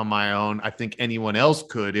on my own, I think anyone else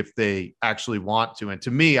could if they actually want to. And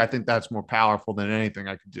to me, I think that's more powerful than anything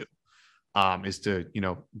I could do. Is to,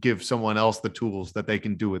 give someone else the tools that they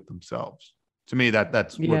can do it themselves. To me,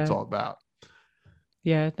 that's what it's all about.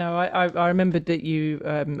 Yeah, no, I remembered that you,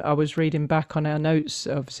 I was reading back on our notes,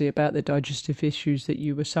 obviously, about the digestive issues that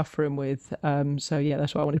you were suffering with. So yeah,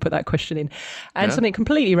 that's why I wanted to put that question in. And something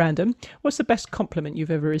completely random. What's the best compliment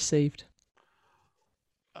you've ever received?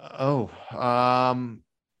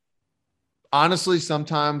 Honestly,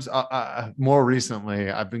 sometimes more recently,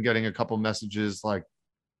 I've been getting a couple messages like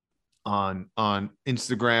on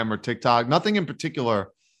Instagram or TikTok, nothing in particular,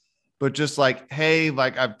 but just like, hey,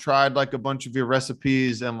 like I've tried like a bunch of your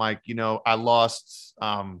recipes and like, I lost,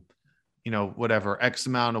 whatever X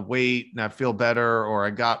amount of weight and I feel better, or I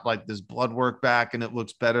got like this blood work back and it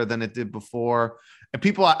looks better than it did before. and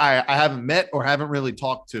people I haven't met or haven't really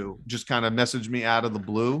talked to just kind of message me out of the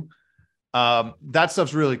blue. That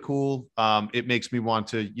stuff's really cool. It makes me want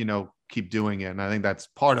to, keep doing it. And I think that's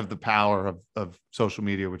part of the power of social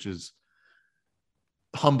media, which is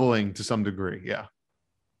humbling to some degree. Yeah.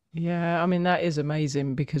 Yeah, I mean, that is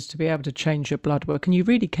amazing because to be able to change your blood work, and you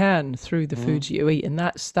really can through the foods you eat, and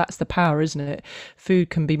that's the power, isn't it? Food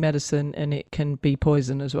can be medicine and it can be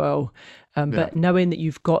poison as well. But knowing that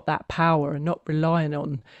you've got that power and not relying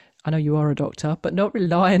on, I know you are a doctor, but not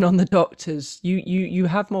relying on the doctors, you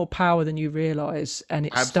have more power than you realize, and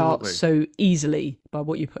it Absolutely. starts so easily by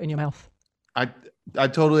what you put in your mouth. I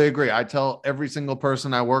totally agree. I tell every single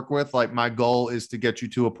person I work with, like, my goal is to get you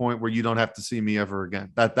to a point where you don't have to see me ever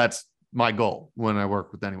again. That's my goal when I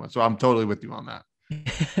work with anyone. So I'm totally with you on that.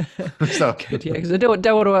 So Good, yeah, because I don't want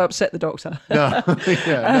to upset the doctor. no,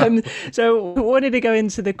 yeah, no. So I wanted to go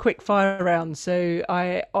into the quick fire round. So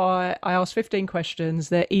I asked 15 questions.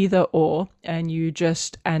 They're either or, and you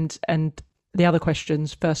just and the other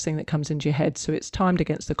questions first thing that comes into your head. So it's timed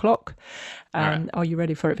against the clock. Right. Are you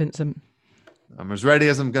ready for it, Vincent? I'm as ready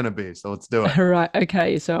as I'm gonna be. So let's do it. All right.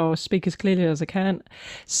 Okay. So I'll speak as clearly as I can.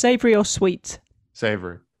 Savory or sweet?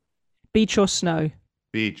 Savory. Beach or snow?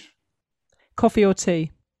 Beach. Coffee or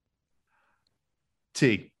tea?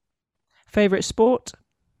 Tea. Favorite sport?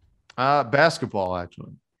 Basketball,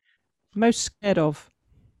 actually. Most scared of?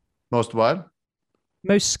 Most what?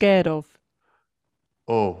 Most scared of?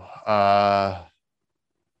 Oh,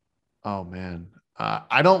 oh man.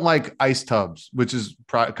 I don't like ice tubs, which is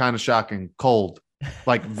kind of shocking. Cold,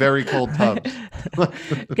 like very cold tubs.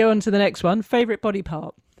 Go on to the next one. Favorite body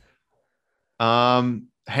part?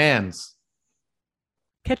 Hands.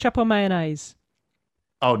 Ketchup or mayonnaise?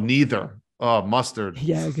 Oh, neither. Oh, mustard.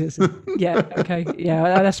 Yeah, yeah, okay,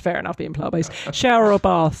 yeah, that's fair enough. Being plant-based. Shower or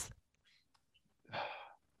bath?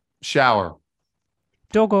 Shower.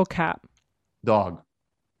 Dog or cat? Dog.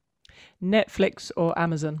 Netflix or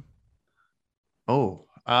Amazon? Oh,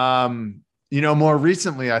 more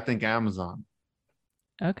recently, I think Amazon.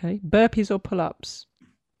 Okay. Burpees or pull-ups?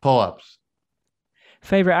 Pull-ups.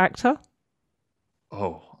 Favorite actor?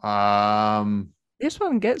 Oh, This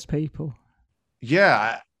one gets people.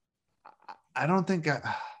 yeah. I don't think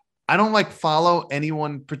I don't like follow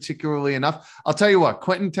anyone particularly enough. I'll tell you what,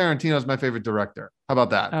 Quentin Tarantino is my favorite director. How about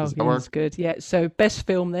that? Oh, Does that work? he's good. Yeah. So best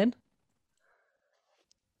film then?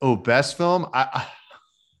 Oh, best film.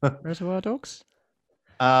 Reservoir Dogs.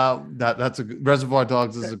 That's a Reservoir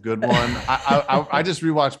Dogs is a good one. I just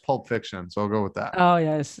rewatched Pulp Fiction, so I'll go with that. Oh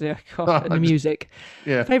yes, yeah. God, and the music.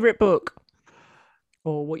 Yeah. Favorite book,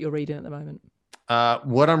 or what you're reading at the moment?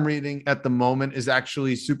 What I'm reading at the moment is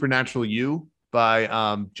actually Supernatural You by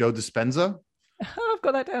Joe Dispenza. Oh, I've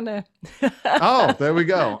got that down there. Oh, there we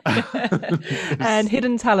go. And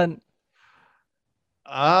Hidden Talent.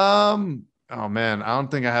 Oh man, I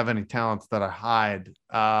don't think I have any talents that I hide.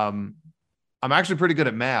 I'm actually pretty good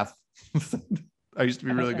at math. I used to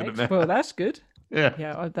be really good at math. Well, that's good. Yeah.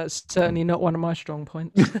 Yeah, that's certainly not one of my strong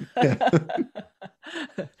points.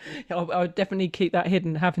 I would definitely keep that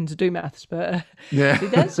hidden, having to do maths. But yeah,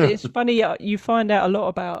 it's funny. You find out a lot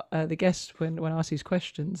about the guests when I ask these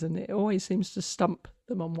questions, and it always seems to stump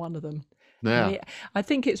them on one of them. Yeah. I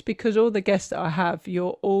think it's because all the guests that I have,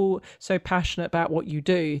 you're all so passionate about what you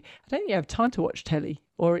do. I don't think you have time to watch telly,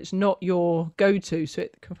 or it's not your go-to, so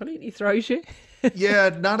it completely throws you. Yeah,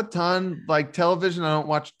 not a ton. Like television, I don't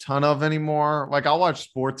watch a ton of anymore. Like I'll watch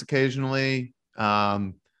sports occasionally.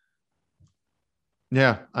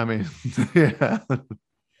 Yeah, I mean, yeah.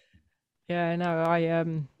 Yeah,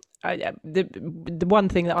 no, the one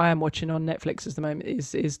thing that I am watching on Netflix at the moment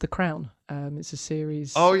is The Crown. It's a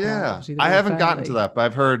series. Oh yeah, I haven't gotten to that, but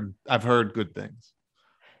I've heard good things.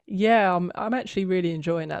 Yeah, I'm actually really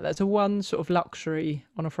enjoying that. That's a one sort of luxury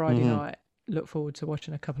on a Friday night. Look forward to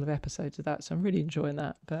watching a couple of episodes of that. So I'm really enjoying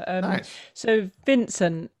that. But nice. So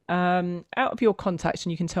Vincent, out of your contacts,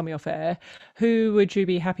 and you can tell me off air, who would you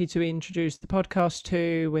be happy to introduce the podcast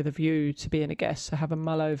to with a view to being a guest? So have a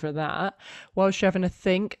mull over that. Whilst you're having a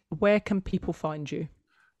think, where can people find you?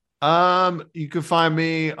 You can find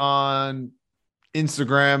me on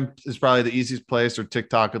Instagram is probably the easiest place, or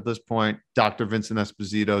TikTok at this point. Dr. Vincent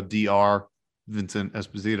Esposito, Dr. Vincent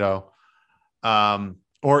Esposito.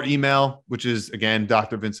 Or email, which is again,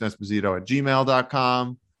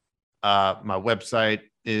 drvincentesposito@gmail.com. My website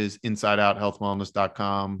is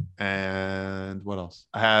insideouthealthwellness.com. And what else?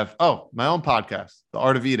 I have, my own podcast, The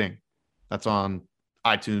Art of Eating. That's on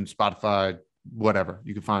iTunes, Spotify, whatever.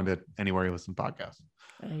 You can find it anywhere you listen to podcasts.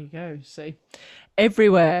 There you go. See,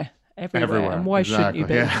 everywhere. Everywhere. And why shouldn't you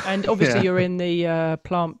be? Yeah. And obviously you're in the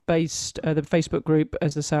plant-based, the Facebook group.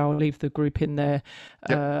 As I say, I'll leave the group in there,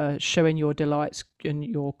 showing your delights and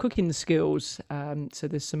your cooking skills. So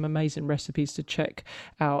there's some amazing recipes to check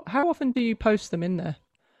out. How often do you post them in there?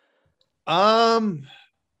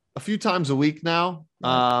 A few times a week now.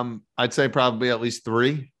 Right. I'd say probably at least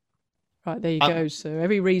 3. Right, there you go. So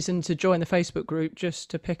every reason to join the Facebook group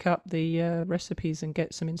just to pick up the recipes and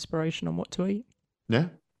get some inspiration on what to eat. Yeah.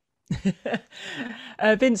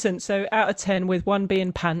 Vincent, so out of 10, with 1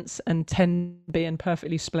 being pants and 10 being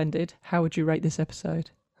perfectly splendid, how would you rate this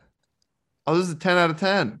episode? Oh, this is a 10 out of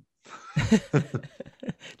 10.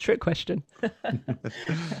 Trick question.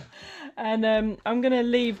 And I'm going to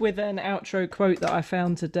leave with an outro quote that I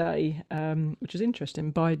found today, which is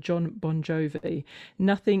interesting, by John Bon Jovi.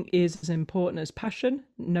 Nothing is as important as passion.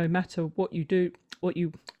 No matter what you do, what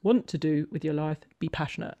you want to do with your life, be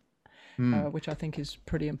passionate. Which I think is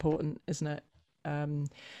pretty important, isn't it?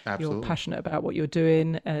 You're passionate about what you're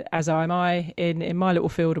doing, as am I in my little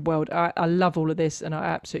field of world. I love all of this, and I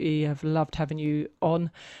absolutely have loved having you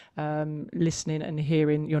on, listening and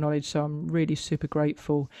hearing your knowledge. So I'm really super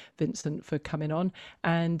grateful, Vincent, for coming on.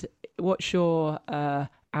 And what's your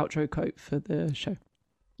outro quote for the show?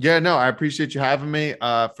 Yeah, no, I appreciate you having me.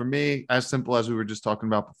 For me, as simple as we were just talking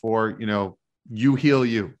about before, you heal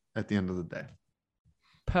you at the end of the day.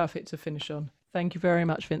 Perfect to finish on. Thank you very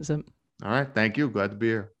much, Vincent. All right. Thank you. Glad to be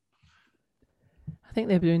here. I think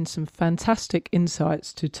they've been some fantastic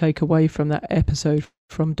insights to take away from that episode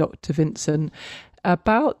from Dr. Vincent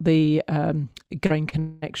about the brain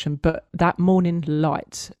connection, but that morning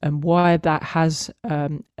light and why that has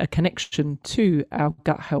a connection to our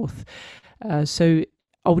gut health. So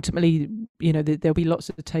ultimately, there'll be lots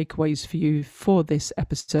of takeaways for you for this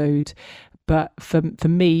episode. But for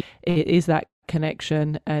me, it is that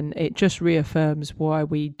connection, and it just reaffirms why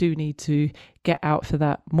we do need to get out for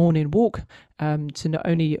that morning walk, to not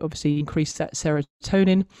only obviously increase that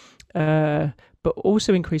serotonin, but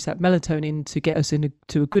also increase that melatonin to get us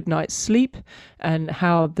into a good night's sleep, and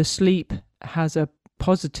how the sleep has a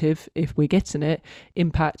positive, if we're getting it,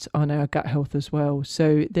 impact on our gut health as well.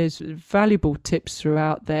 So there's valuable tips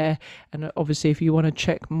throughout there, and obviously if you want to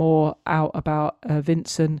check more out about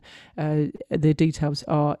Vincent, the details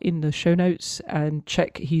are in the show notes, and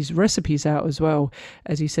check his recipes out as well.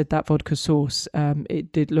 As he said, that vodka sauce,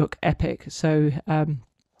 it did look epic. So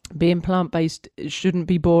being plant-based shouldn't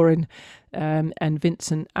be boring, and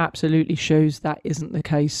Vincent absolutely shows that isn't the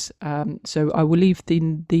case. So I will leave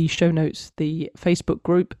in the show notes the Facebook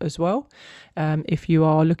group as well. If you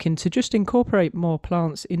are looking to just incorporate more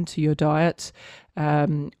plants into your diet,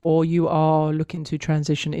 or you are looking to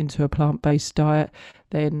transition into a plant-based diet,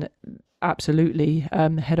 then absolutely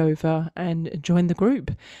head over and join the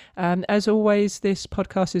group. As always, this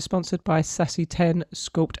podcast is sponsored by Sassy 10,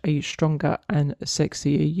 Sculpt a Stronger and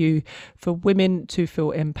Sexier You, for women to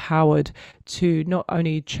feel empowered to not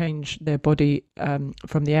only change their body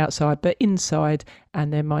from the outside, but inside,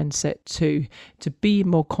 and their mindset too, to be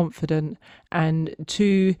more confident and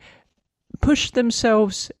to push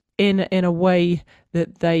themselves in a way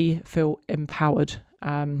that they feel empowered.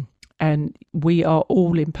 And we are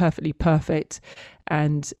all imperfectly perfect,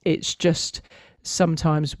 and it's just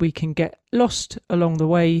sometimes we can get lost along the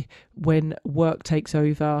way when work takes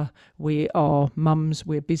over. We are mums,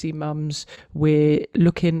 we're busy mums, we're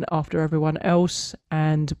looking after everyone else,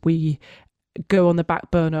 and we go on the back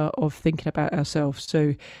burner of thinking about ourselves.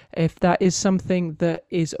 So if that is something that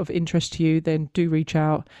is of interest to you, then do reach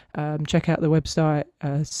out. Check out the website,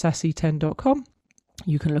 sassy10.com.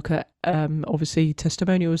 You can look at obviously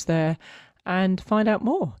testimonials there and find out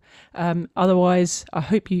more. Otherwise, I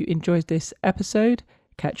hope you enjoyed this episode.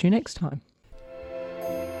 Catch you next time.